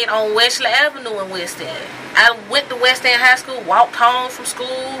stayed on Wesley Avenue in West End. I went to West End High School, walked home from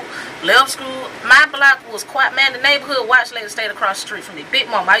school, left school. My block was quiet. Man, the neighborhood watch lady stayed across the street from me. Big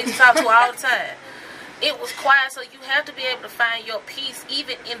Mama, I used to talk to her all the time. It was quiet, so you have to be able to find your peace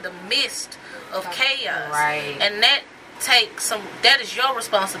even in the midst of chaos. Right. And that is your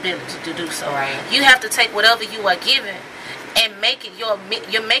responsibility to do so. Right. You have to take whatever you are given and make it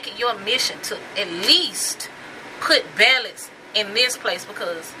your mission to at least put balance in this place,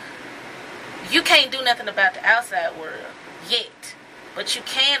 because you can't do nothing about the outside world yet, but you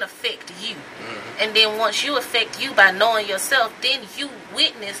can affect you. And then once you affect you by knowing yourself, then you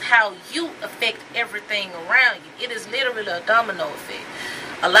witness how you affect everything around you. It is literally a domino effect.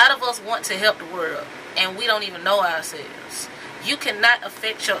 A lot of us want to help the world, and we don't even know ourselves. You cannot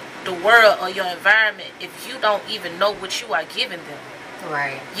affect the world or your environment if you don't even know what you are giving them.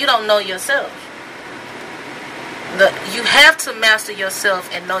 Right. You don't know yourself. You have to master yourself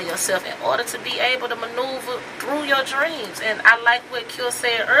and know yourself in order to be able to maneuver through your dreams. And I like what Q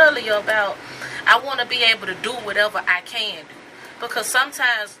said earlier about, I want to be able to do whatever I can do. Because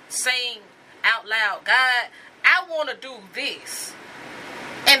sometimes saying out loud, God, I want to do this.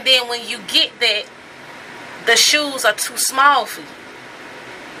 And then when you get that, the shoes are too small for you.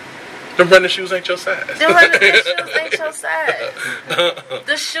 Them running shoes ain't your size. Them running shoes ain't your size.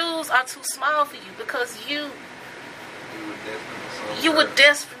 The shoes are too small for you because you were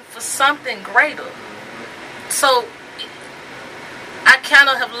destined for something greater. So I kind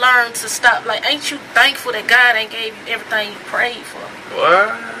of have learned to stop. Like, ain't you thankful that God ain't gave you everything you prayed for?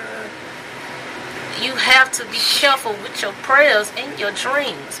 What? you have to be careful with your prayers and your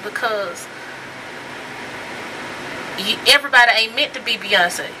dreams, because everybody ain't meant to be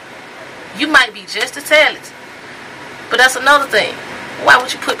Beyonce. You might be just as talented, but that's another thing. Why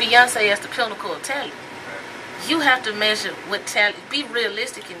would you put Beyonce as the pinnacle of talent? You have to measure what talent. Be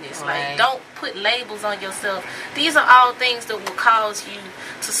realistic in this. Right. Like, don't put labels on yourself. These are all things that will cause you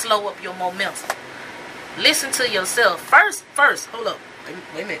to slow up your momentum. Listen to yourself first. Hold up.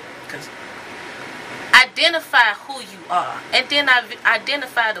 Wait a minute, because identify who you are, and then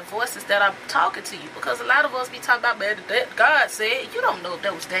identify the voices that are talking to you. Because a lot of us be talking about, man, that God said. You don't know if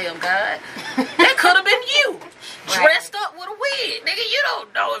that was damn God. That could have been you, dressed up with a wig, nigga. You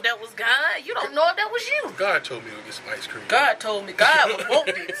don't know if that was God. You don't know if that was you. God told me to get some ice cream. God told me. God would want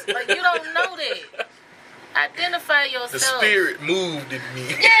this. Like, you don't know that. Identify yourself. The spirit moved in me.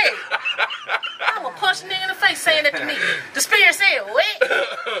 Yeah. I would punch a nigga in the face saying that to me. The spirit said, what?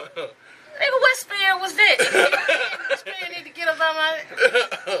 Nigga, what spirit was that? The spirit need to get up on my...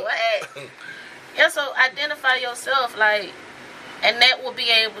 What? Yeah, so identify yourself, like, and that will be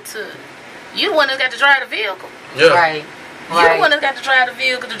able to... You the one that's got to drive the vehicle. Yeah. Right. You the one that's got to drive the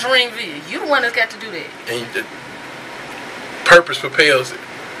vehicle, the dream vehicle. You the one that's got to do that. And the purpose propels it.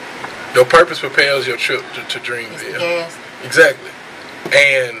 Your purpose propels your trip to Dreamville. Yes. Exactly.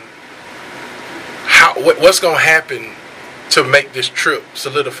 And what's going to happen to make this trip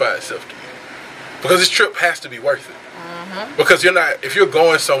solidify itself to you? Because this trip has to be worth it. Mm-hmm. Because if you're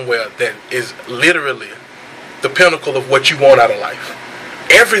going somewhere that is literally the pinnacle of what you want out of life,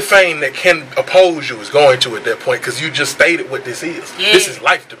 everything that can oppose you is going to at that point, because you just stated what this is. Yeah. This is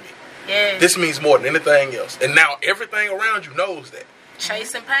life to me. Yeah. This means more than anything else. And now everything around you knows that.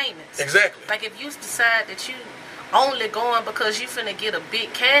 Chasing payments. Exactly. Like, if you decide that you only going because you finna get a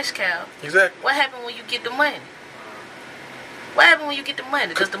big cash cow. Exactly. What happened when you get the money? What happened when you get the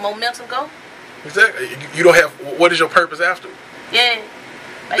money? Does the momentum go? Exactly. You don't have. What is your purpose after? Yeah.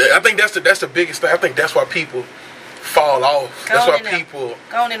 Like, I think that's the biggest thing. I think that's why people fall off. That's why people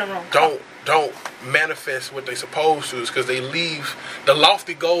going in the room. Don't manifest what they supposed to, is because they leave the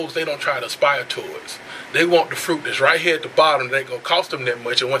lofty goals they don't try to aspire towards. They want the fruit that's right here at the bottom. That ain't gonna cost them that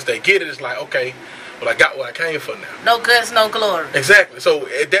much, and once they get it, it's like, okay, well, I got what I came for now. No guts, no glory. Exactly. So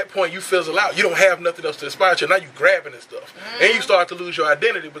at that point, you fizzle out. You don't have nothing else to aspire to. Now you grabbing and stuff, and you start to lose your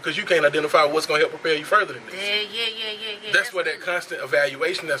identity because you can't identify what's gonna help prepare you further than this. Yeah. That's where that constant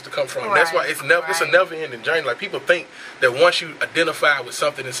evaluation has to come from. Right. That's why it's a never-ending journey. Like, people think that once you identify with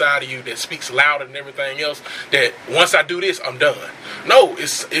something inside of you that speaks louder than everything else, that once I do this, I'm done. No,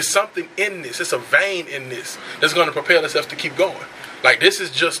 it's something in this. It's a vein in this that's going to propel itself to keep going. Like, this is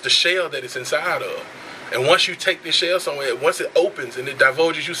just the shell that it's inside of. And once you take this shell somewhere, once it opens and it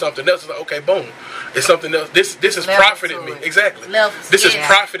divulges you something else, it's like, okay, boom, it's something else. This has profited me. Exactly. This has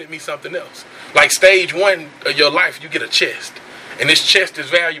profited me something else. Like, stage one of your life, you get a chest. And this chest is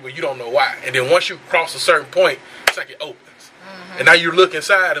valuable, you don't know why. And then once you cross a certain point, it's like it opens. Mm-hmm. And now you look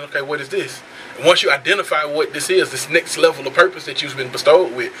inside and, okay, what is this? And once you identify what this is, this next level of purpose that you've been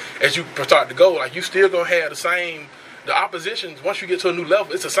bestowed with, as you start to go, like, you still going to have the oppositions. Once you get to a new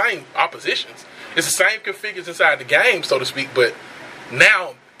level, it's the same oppositions. It's the same configures inside the game, so to speak, but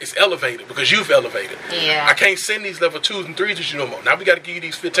now it's elevated because you've elevated. Yeah. I can't send these level 2s and 3s to you no more. Now we got to give you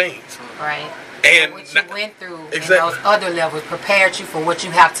these 15s. Right. And what you went through exactly. in those other levels prepared you for what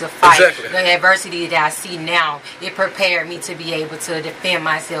you have to fight. Exactly. The adversity that I see now, it prepared me to be able to defend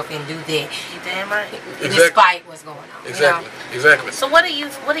myself and do that. You damn right. Despite what's going on. Exactly. You know? Exactly. So what do you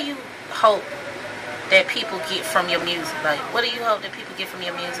hope that people get from your music? Like, what do you hope that people get from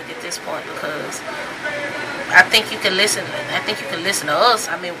your music at this point? Because I think you can listen. I think you can listen to us.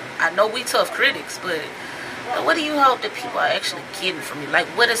 I mean, I know we tough critics, but what do you hope that people are actually getting from you? Like,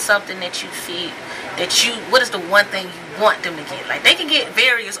 what is something that you feel what is the one thing you want them to get? Like, they can get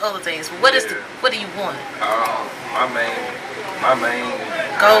various other things, but what do you want? My main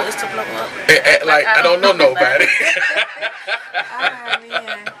goal is to blow up. Like, I don't know nobody.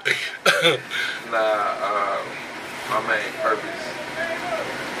 My main purpose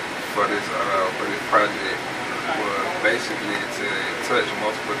for this project was basically to touch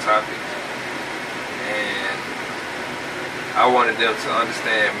multiple topics, and I wanted them to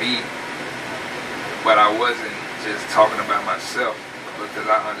understand me, but I wasn't just talking about myself, because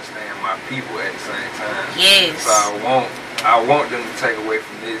I understand my people at the same time. Yes. So I want them to take away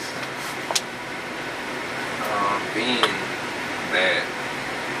from this being that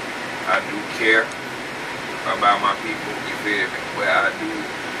I do care about my people, you feel me? But I do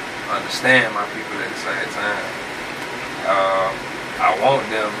understand my people at the same time. I want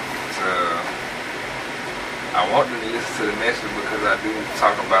them to I want them to listen to the message because I do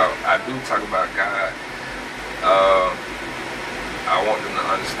talk about God. I want them to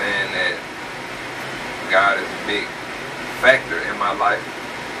understand that God is a big factor in my life.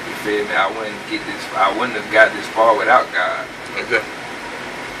 You feel me? I wouldn't have got this far without God. Okay.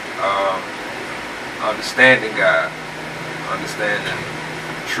 Understanding God, understanding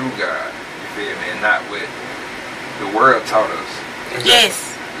true God. You feel me? And not what the world taught us.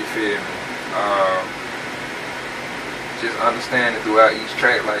 Yes. You feel me? Just understanding throughout each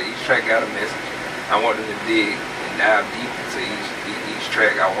track, like each track got a message. I want them to dig and dive deep into each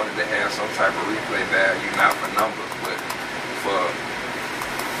track. I wanted to have some type of replay value, not for numbers, but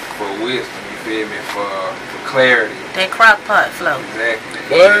for wisdom. You feel me? For clarity. That crock pot flow. Exactly.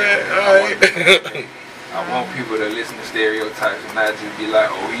 What? Alright. I want people to listen to stereotypes and not just be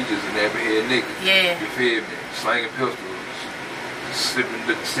like, oh, he just a never-head nigga. Yeah. You feel me? Slanging pistols.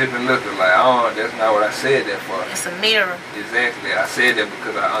 Sipping liquor, like, that's not what I said that for. It's a mirror. Exactly. I said that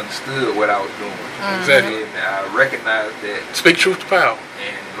because I understood what I was doing. Exactly. And I recognized that. Speak truth to power.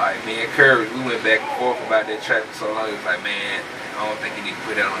 And like me and Curry, we went back and forth about that track for so long. It was like, man, I don't think you need to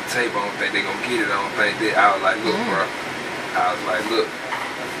put that on the tape. I don't think they're gonna get it. I don't think that. I was like, look, bro. I was like, look.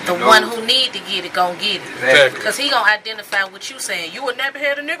 The one who need to get it gonna get it. Exactly. Because he gonna identify what you saying. You would never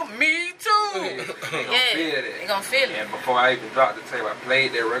hear the nigga. Me too. Yeah. They gonna feel it. And before I even dropped the tape, I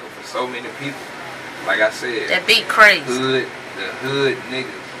played that record for so many people. Like I said, That beat crazy. the hood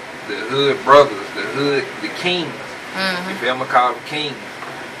niggas, the hood brothers, the kings. You feel me? I call them kings.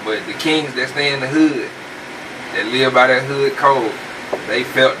 But the kings that stay in the hood, that live by that hood code, they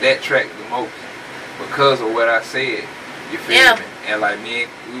felt that track the most because of what I said. You feel me? And like me,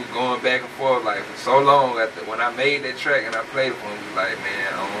 we were going back and forth like for so long. After when I made that track and I played it for them, we was like,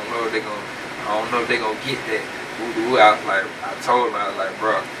 man, I don't know if they gonna get that. I was like, I told them, I was like,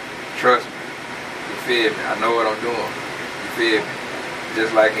 bro, trust me. You feel me? I know what I'm doing. You feel me?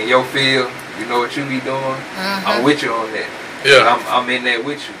 Just like in your field, you know what you be doing. I'm with you on that. Yeah. I'm in that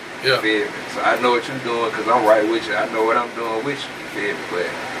with you. You feel me? So I know what you're doing because I'm right with you. I know what I'm doing with you. You feel me? But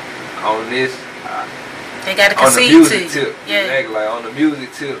on this, they gotta on the concede music to you. tip, exactly. Like on the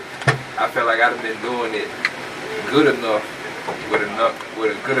music tip, I feel like I've been doing it good enough, with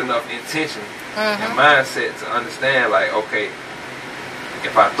a good enough intention and mindset to understand. Like, okay,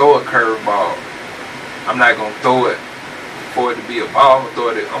 if I throw a curveball, I'm not gonna throw it for it to be a ball. I'm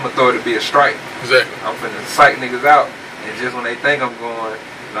gonna throw it to be a strike. Exactly. I'm finna psych niggas out, and just when they think I'm going,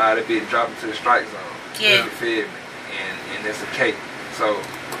 nah, they be dropping to the strike zone. Yeah. You feel me? And it's a cake. So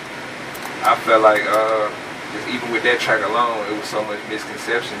I felt like just even with that track alone, it was so much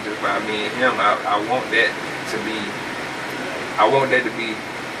misconception just by me and him. I want that to be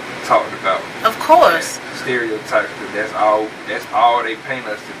talked about. Of course. Stereotypes, because that's all they paint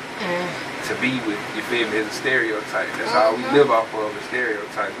us to be with. You feel me? It's a stereotype. That's all we live off of, a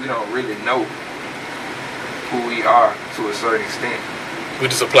stereotype. We don't really know who we are to a certain extent. We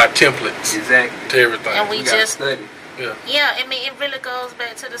just apply templates to everything. And we just study. Yeah, I mean, it really goes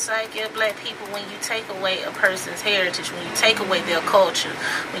back to the psyche of black people. When you take away a person's heritage, when you take away their culture,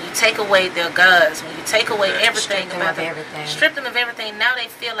 when you take away their gods, when you take away everything about them, strip them of everything, now they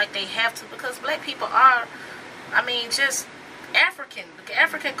feel like they have to, because black people are, I mean, just African.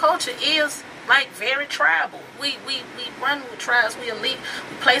 African culture is like very tribal. We run with tribes. We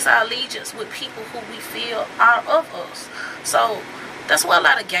place our allegiance with people who we feel are of us. So that's where a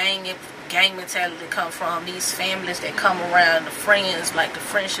lot of gang mentality come from. These families that come around, the friends, like the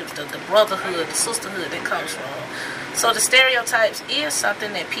friendships, the brotherhood, the sisterhood that comes from. So the stereotypes is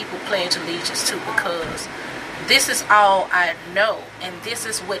something that people pledge allegiance to, because this is all I know, and this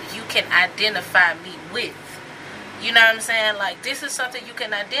is what you can identify me with. You know what I'm saying? Like, this is something you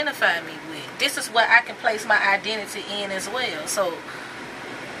can identify me with. This is what I can place my identity in as well. So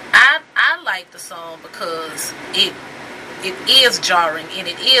I like the song because it is jarring, and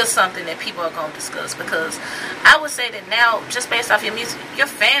it is something that people are going to discuss, because I would say that now, just based off your music, your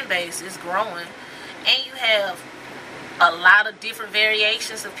fan base is growing, and you have a lot of different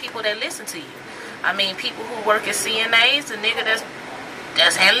variations of people that listen to you. I mean, people who work at CNAs, the nigga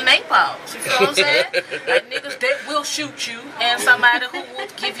that's handling 8 balls, you feel what I'm saying? Like, niggas that will shoot you, and somebody who will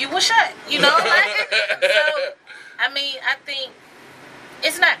give you a shot, you know? Like, so, I mean, I think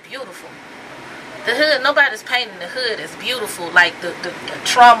it's not beautiful. The hood, nobody's painting the hood as beautiful, like the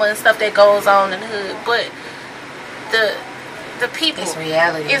trauma and stuff that goes on in the hood, but the people, it's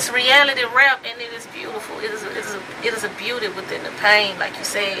reality. It's reality rap, and it is beautiful. It is a beauty within the pain. Like you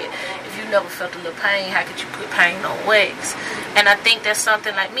said, if you never felt a little pain, how could you put pain on wax? And I think that's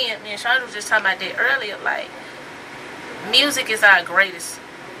something like me and Chandra was just talking about that earlier. Like, music is our greatest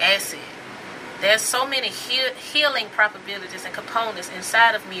asset. There's so many healing probabilities and components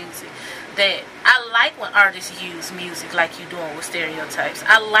inside of music that I like when artists use music like you doing with Stereotypes.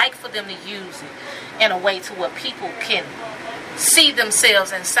 I like for them to use it in a way to where people can see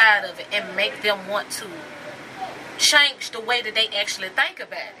themselves inside of it and make them want to change the way that they actually think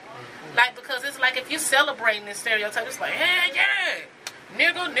about it. Like, because it's like if you're celebrating this stereotype, it's like, hey, yeah,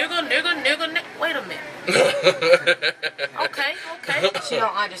 nigga. Wait a minute. Okay. But you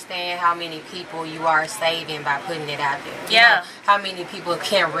don't understand how many people you are saving by putting it out there. You Yeah. know, how many people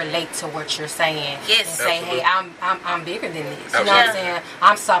can relate to what you're saying. Yes. And say, Absolutely. hey, I'm bigger than this. You Absolutely. know what I'm saying?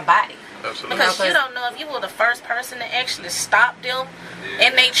 I'm somebody. Absolutely. Because You know, you don't know if you were the first person to actually stop them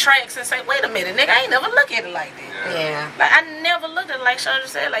in their tracks and say, wait a minute, nigga, I ain't never look at it like that. Yeah. Like, I never looked at it like Chandra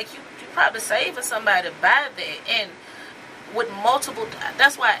said, like, you probably saving somebody by that. And with multiple,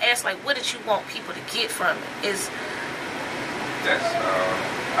 that's why I asked, like, what did you want people to get from it? Is That's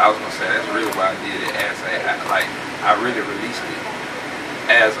I was gonna say that's really why I did it. As I really released it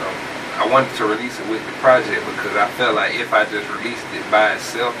as I wanted to release it with the project because I felt like if I just released it by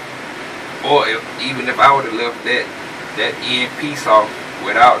itself, or even if I would have left that end piece off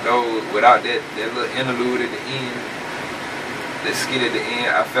without that little interlude at the end, the skit at the end,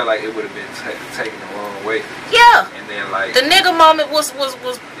 I felt like it would have been taken the wrong way. yeah, And then like the nigga moment was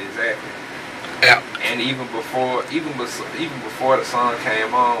exactly. Yeah. And even before the song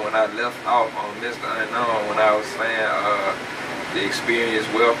came on, when I left off on Mr. Unknown, when I was saying the experience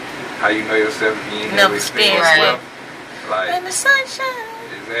wealth, how you know yourself if you ain't never experienced Right. wealth. Like in the sunshine.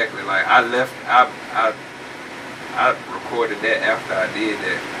 exactly. Like I left I recorded that after I did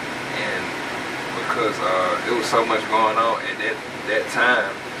that, and because there was so much going on at that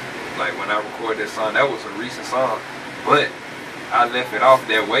time, like when I recorded that song, that was a recent song, but I left it off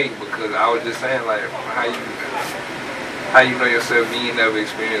that way because I was just saying like how you know yourself when you never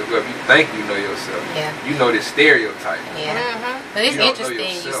experienced love. You think you know yourself. Yeah. You know this stereotype. Yeah. Mm-hmm. But it's You don't know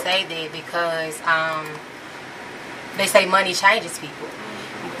interesting you yourself. say that because they say money changes people.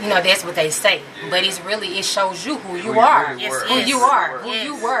 You know, that's what they say. Yeah. But it's really, it shows you who you Who are. really Yes, were. Who yes. you are. Who Who Yes.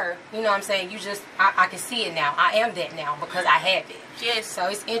 you were. You know what I'm saying? You just, I can see it now. I am that now because I have it. Yes. So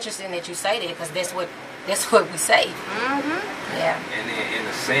it's interesting that you say that because that's what we say. Mm-hmm. Yeah. And then in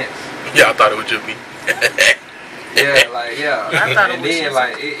a sense, Yeah, I thought it was just me. yeah. I thought it And was then just-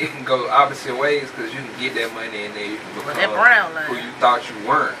 like it can go opposite ways because you can get that money and then you can With become that brown line. who you thought you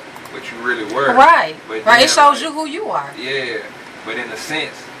weren't, but you really were. Right. But Right. then, It shows like, you who you are. Yeah, but in a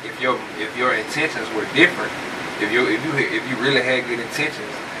sense, if your intentions were different, if you really had good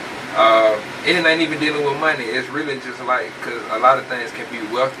intentions, it ain't even dealing with money. It's really just like because a lot of things can be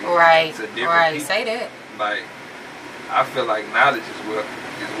wealthy Right. to different Right. people. Say that. Like I feel like knowledge is wealth.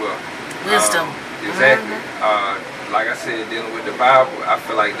 Wisdom. Exactly. Like I said, dealing with the Bible, I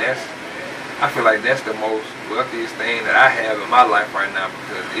feel like that's the most wealthiest thing that I have in my life right now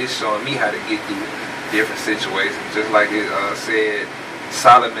because it's showing me how to get through different situations. Just like it said,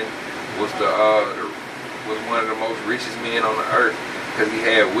 Solomon was was one of the most richest men on the earth because he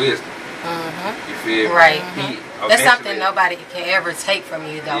had wisdom. You feel me? Right. He That's something eventually- nobody can ever take from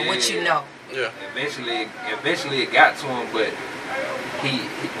you, though. What you Yeah. know. Yeah. Eventually it got to him, but he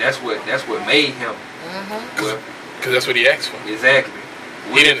that's what made him wealthy. Because that's what he asked for. Exactly.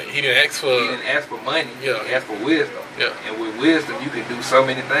 He didn't ask for. He didn't ask for money. Yeah. He asked for wisdom. Yeah. And with wisdom, you can do so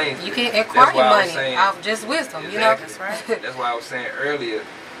many things. You can That's acquire why I was money saying- off just wisdom, Exactly. you know? That's right. That's why I was saying earlier,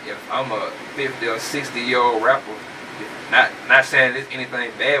 if I'm a 50 or 60-year-old rapper, not saying there's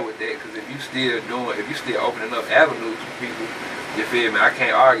anything bad with that, because if you still opening up avenues for people, you feel me? I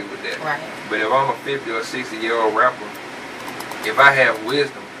can't argue with that. Right. But if I'm a 50 or 60-year-old rapper, if I have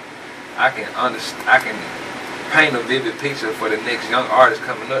wisdom, I can paint a vivid picture for the next young artist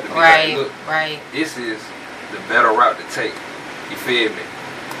coming up to be Right, like, look, right. this is the better route to take. You feel me?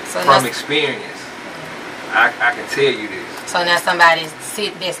 So From now, experience, I can tell you this. so now somebody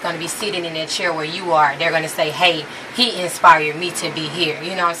that's going to be sitting in that chair where you are, they're going to say, hey, he inspired me to be here.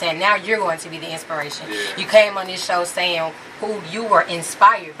 You know what I'm saying? Now you're going to be the inspiration. Yeah. You came on this show saying who you were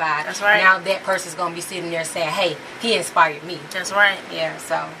inspired by. That's right. Now that person's going to be sitting there saying, hey, he inspired me. That's right. Yeah,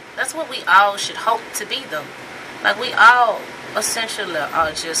 so. That's what we all should hope to be, though. Like, we all essentially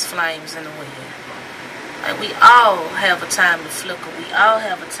are just flames in the wind. Like, we all have a time to flicker. We all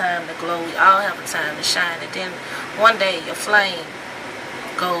have a time to glow. We all have a time to shine. And then one day your flame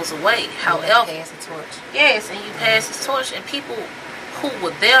goes away. However, Pass the torch. yes, and you pass this torch, and people who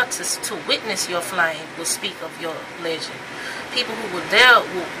were there to witness your flame will speak of your legend. People who were there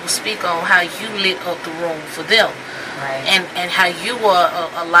will speak on how you lit up the room for them. Right. And how you were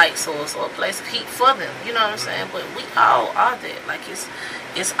a light source or a place of heat for them. You know what I'm saying? But we all are that. Like,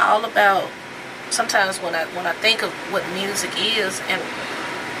 it's all about sometimes when I think of what music is, and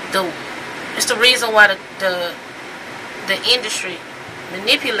it's the reason why the industry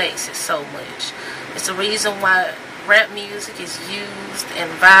manipulates it so much. It's the reason why rap music is used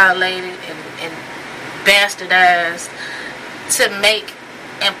and violated and bastardized to make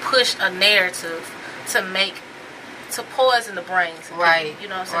and push a narrative to poison the brains of right people, you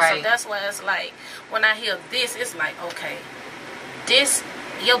know what I'm saying? right. So that's why it's like when I hear this, it's like, okay, this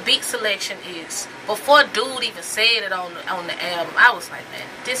your beat selection is, before dude even said it on the album, I was like, man,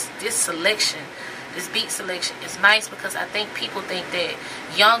 this beat selection is nice, because I think people think that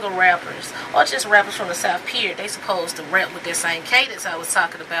younger rappers, or just rappers from the South, period, they supposed to rap with their same cadence I was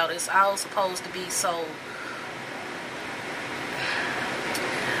talking about. It's all supposed to be so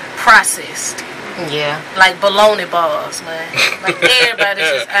processed. Yeah. Like bologna balls, man. Like everybody's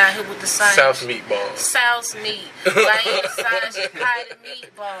just out here with the same. South meatballs. South meat. Like science potted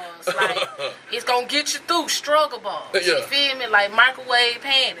meatballs. Like it's gonna get you through struggle balls. Yeah. You feel me? Like microwave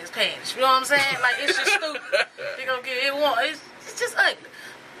panties. You know what I'm saying? Like it's just stupid. They gonna get it. It's just ugly.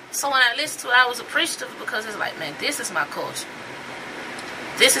 So when I listened to it, I was appreciative, because it's like, man, this is my culture.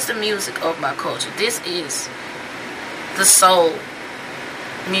 This is the music of my culture. This is the soul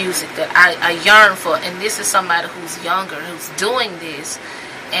music that I yearn for, and this is somebody who's younger, who's doing this,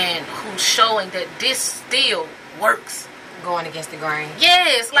 and who's showing that this still works. Going against the grain.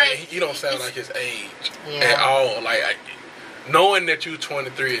 Yes, like he don't sound like his age Yeah. at all. Like knowing that you're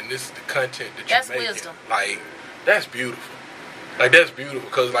 23 and this is the content that you're That's making, wisdom. like that's beautiful. Like that's beautiful,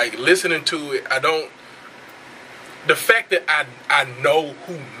 because like listening to it, the fact that I know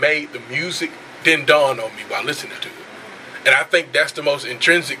who made the music didn't dawn on me while listening to it. And I think that's the most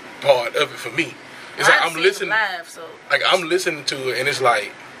intrinsic part of it for me. It's like I'm listening live, so like I'm listening to it, and it's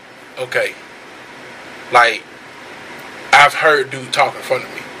like, okay, like I've heard dude talk in front of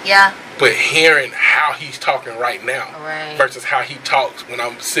me, yeah. but hearing how he's talking right now Right. versus how he talks when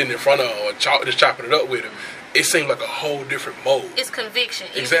I'm sitting in front of him or just chopping it up with him, it seems like a whole different mode. It's conviction.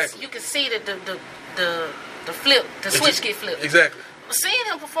 Exactly. You can see that the flip, the switch get flipped. Exactly. Seeing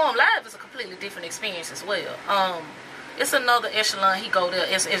him perform live is a completely different experience as well. It's another echelon. He go there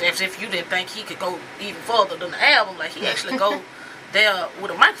as if you didn't think he could go even further than the album. Like he actually go there with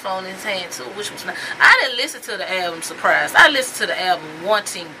a microphone in his hand too, which was nice. I didn't listen to the album surprised. I listened to the album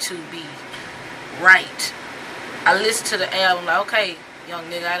wanting to be right. I listened to the album like, okay, young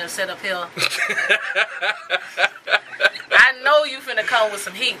nigga, I done set up here. I know you finna come with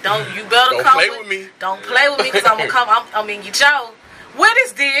some heat. You better Don't come play with me. Don't play with me, because I'm gonna come. I'm in your jaw. What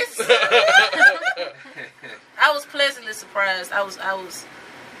is this? I was pleasantly surprised. I was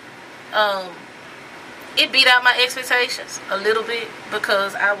it beat out my expectations a little bit,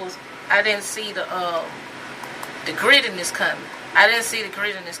 because I didn't see the grittiness coming. I didn't see the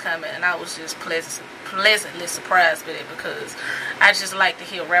grittiness coming, and I was just pleasantly surprised with it, because I just like to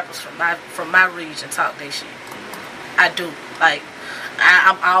hear rappers from my region talk their shit. I do. Like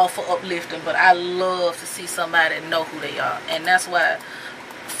I'm all for uplifting, but I love to see somebody know who they are, and that's why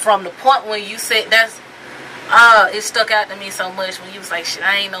from the point when you said it stuck out to me so much when you was like, shit,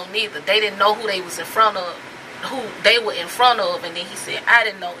 I ain't know neither. They didn't know who they was in front of, who they were in front of, and then he said, I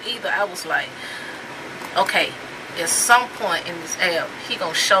didn't know either. I was like, okay, at some point in this album, he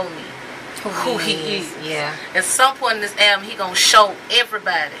gonna show me who he is. Yeah. At some point in this album, he gonna show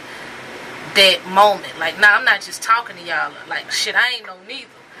everybody that moment. Like, nah, I'm not just talking to y'all. Like, shit, I ain't know neither.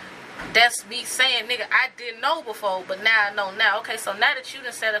 That's me saying, nigga, I didn't know before, but now I know now. Okay, so now that you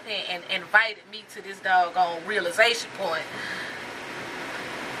done set up here and invited me to this doggone realization point,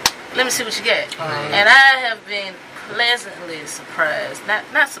 let me see what you got. Right. And I have been pleasantly surprised.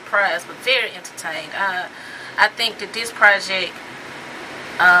 Not surprised, but very entertained. I think that this project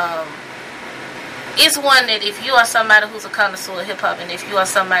is one that if you are somebody who's a connoisseur of hip-hop, and if you are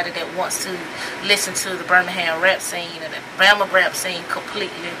somebody that wants to listen to the Birmingham rap scene and the Bama rap scene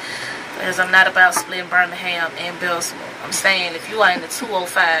completely, because I'm not about splitting Birmingham and Bellsmore. I'm saying if you are in the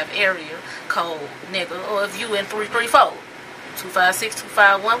 205 area code, nigga, or if you in 334, 256,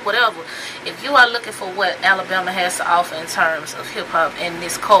 251, whatever, if you are looking for what Alabama has to offer in terms of hip-hop and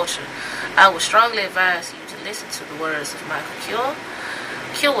this culture, I would strongly advise you to listen to the words of Michael Cure.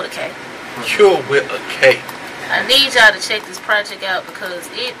 Cure with a K. Cure with a K. I need y'all to check this project out, because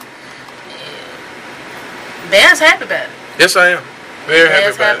Bear's happy about it. Yes, I am. Very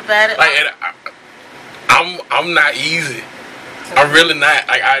happy about it. it. Like, and I'm not easy. I'm really not.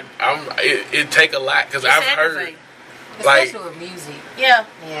 Like it take a lot, because I've heard. Especially with music. Yeah.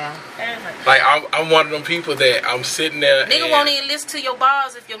 Yeah. Like I'm one of them people that I'm sitting there. Nigga won't even listen to your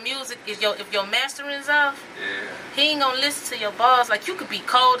bars if your music is if your mastering is off. Yeah. He ain't gonna listen to your bars. Like you could be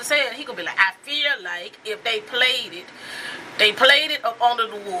cold as hell. He gonna be like, I feel like if they played it up under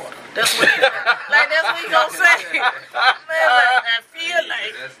the water. That's what like that's what he gonna say. Man, like, I feel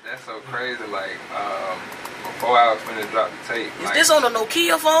like that's so crazy. Like before I was finna drop the tape. Is this on a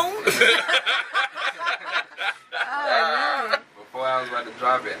Nokia phone? Before I was about to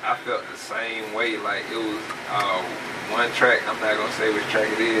drop it, I felt the same way. Like it was one track. I'm not gonna say which track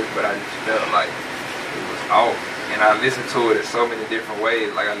it is, but I just felt like it was off. And I listened to it in so many different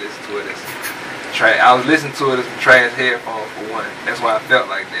ways. Like I listened to it as trash. I was listening to it as trash headphones for one. That's why I felt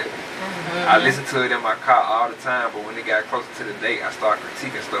like that. I listened to it in my car all the time, but when it got closer to the date, I started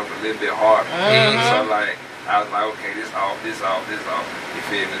critiquing stuff a little bit harder. So like, I was like, okay, this off. You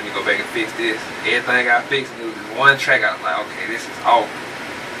feel me? Let me go back and fix this. Everything I fixed, and it was this one track. I was like, okay, this is off.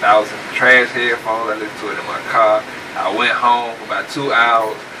 I was in trash headphones. I listened to it in my car. I went home for about 2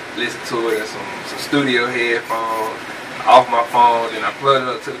 hours, listened to it in some studio headphones, off my phone. Then I plugged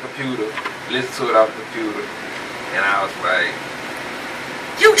it up to the computer, listened to it off the computer, and I was like,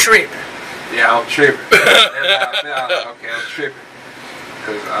 you tripping. Yeah, I'm tripping. That's how I felt. I was like, okay, I'm tripping.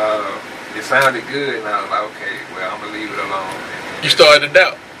 Because it sounded good, and I was like, okay, well, I'm going to leave it alone. You started to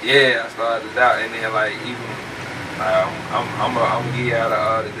doubt? Yeah, I started to doubt. And then, like, even, I'm going to give you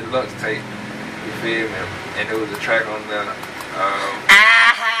out the deluxe tape. You feel me? And there was a track on there.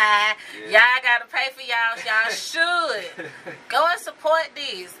 Y'all got to pay for y'all. Y'all should. Go and support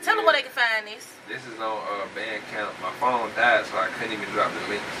these. Tell them where they can find this. This is on Bandcamp. My phone died, so I couldn't even drop the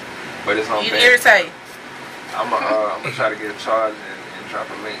links. But it's on You Bandcamp. irritate. I'm gonna try to get a charge and drop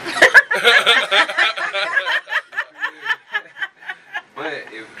a link. But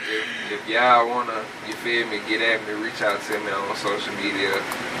if y'all wanna, you feel me, get at me, reach out to me on social media,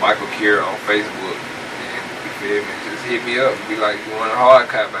 Michael Cure on Facebook, and you feel me, just hit me up and be like, you want a hard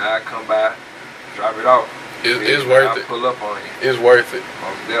copy, I come by, drop it off. It's worth I'll it. Pull up on you. It's worth it.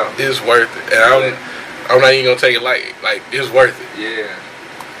 It's worth it. And I'm not even gonna take it like it's worth it. Yeah.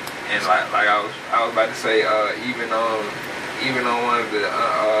 And like I was about to say, even on one of the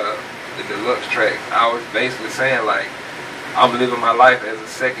deluxe tracks, I was basically saying like I'm living my life as a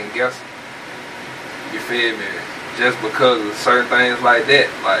second guesser. You feel me? Just because of certain things like that.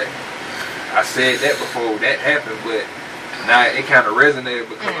 Like I said that before that happened, but now it kind of resonated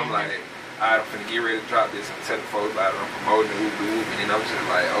because I'm like, I'm finna get ready to drop this. I'm telling folks about it. I'm promoting it, and then I'm just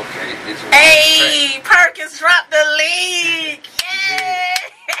like, okay, this one. Hey, Perkins dropped the link. Yeah.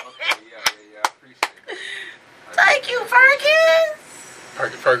 Okay, yeah, I appreciate it. Thank you, Perkins.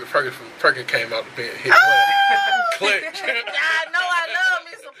 Perkins came out the bed, hit one. Click. Y'all know I love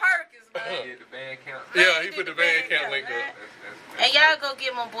me some Perkins, man. Yeah, the Bandcamp. Yeah, he put the Bandcamp link up. And y'all go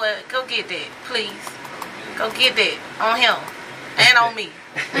get my boy. Go get that, please. Go get that on him and on me.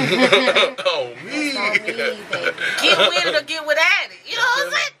 Oh, me. Get with it or get without it. You know what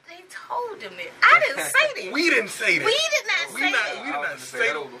I'm saying? They told them that. I didn't say that. We didn't say that. We did not say that. We did not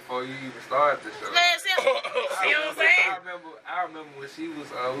say that before you even started the show. Man, see what I'm saying? I remember when she was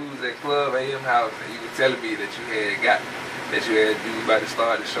we was at Club AM House and you were telling me that you had about to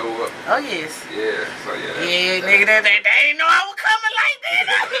start the show up. Oh yes. Yeah. So yeah. Yeah, nigga, they didn't know I was coming like that.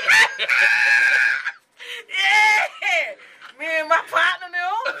 Yeah. Me and my partner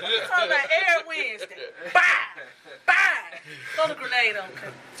now. We talking about Air Wednesday. Bye. Throw the grenade on me.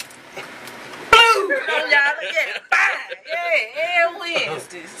 Blue. Oh, y'all. Yeah. Bye. Yeah. Air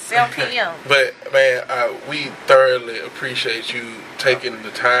Wednesday. 7 p.m. But man, we thoroughly appreciate you taking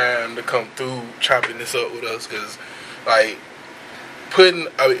the time to come through, chopping this up with us, because like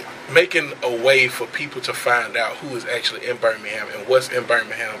making a way for people to find out who is actually in Birmingham and what's in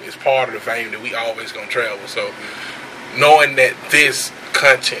Birmingham is part of the vein that we always gonna travel. So knowing that this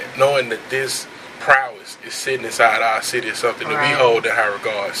content, knowing that this prowess is sitting inside our city is something that we hold in high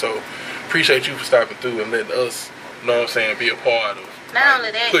regard. So appreciate you for stopping through and letting us, you know what I'm saying, be a part of not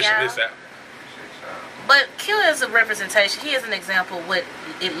only that, pushing y'all, this out. But Q is a representation. He is an example of what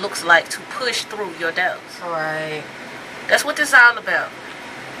it looks like to push through your doubts. Right. That's what this is all about.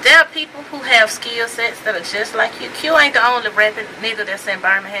 There are people who have skill sets that are just like you. Q ain't the only rapping nigga that's in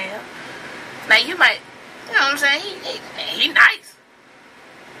Birmingham. Now you might, you know what I'm saying? He nice.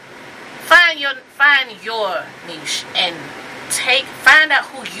 Find your niche and find out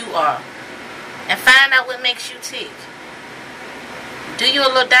who you are, and find out what makes you tick. Do your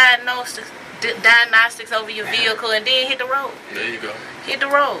little diagnostics over your vehicle, and then hit the road. There you go. Hit the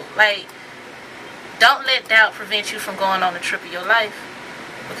road. Like, don't let doubt prevent you from going on the trip of your life,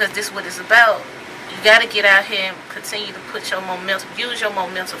 because this is what it's about. You got to get out here and continue to put your momentum, use your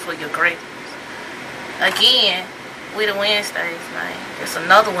momentum for your greatness. Again, we the Wednesdays, man. There's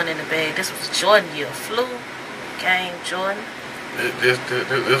another one in the bag. This was Jordan year. Flu game, Jordan. This the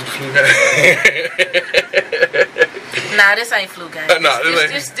flu game. Nah, this ain't flu game.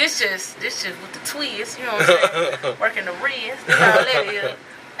 This just with the twist, you know what I'm saying? Working the wrist, that's all that is.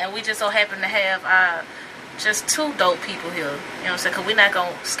 And we just so happen to have just two dope people here. You know what I'm saying? Because we're not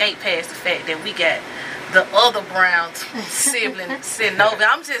going to skate past the fact that we got the other Brown sibling sitting over.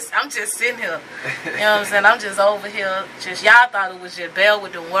 I'm just sitting here. You know what I'm saying? I'm just over here. Just y'all thought it was just Bell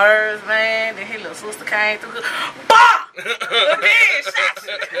with the words, man. Then his little sister came through. Bah! Again, shot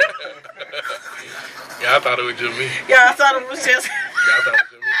you. Yeah, I thought it was just me. Yeah, I thought it was just. Yeah, I thought it was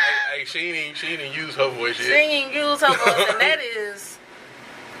just me. Hey, she didn't use her voice yet. She didn't use her voice, and that is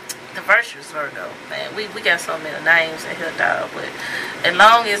the Virtuous Virgo. Man, we got so many names in here, dog. But as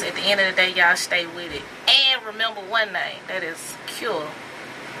long as at the end of the day y'all stay with it, and remember one name, that is Cure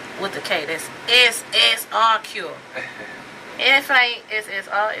with the K. That's SSR Cure. And if it ain't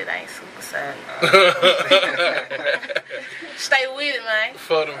SSR, it ain't Super Saiyan. Stay with it, man.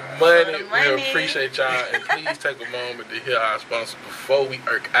 For the money, we appreciate y'all. And please take a moment to hear our sponsor before we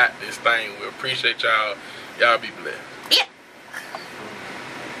irk out this thing. We appreciate y'all. Y'all be blessed.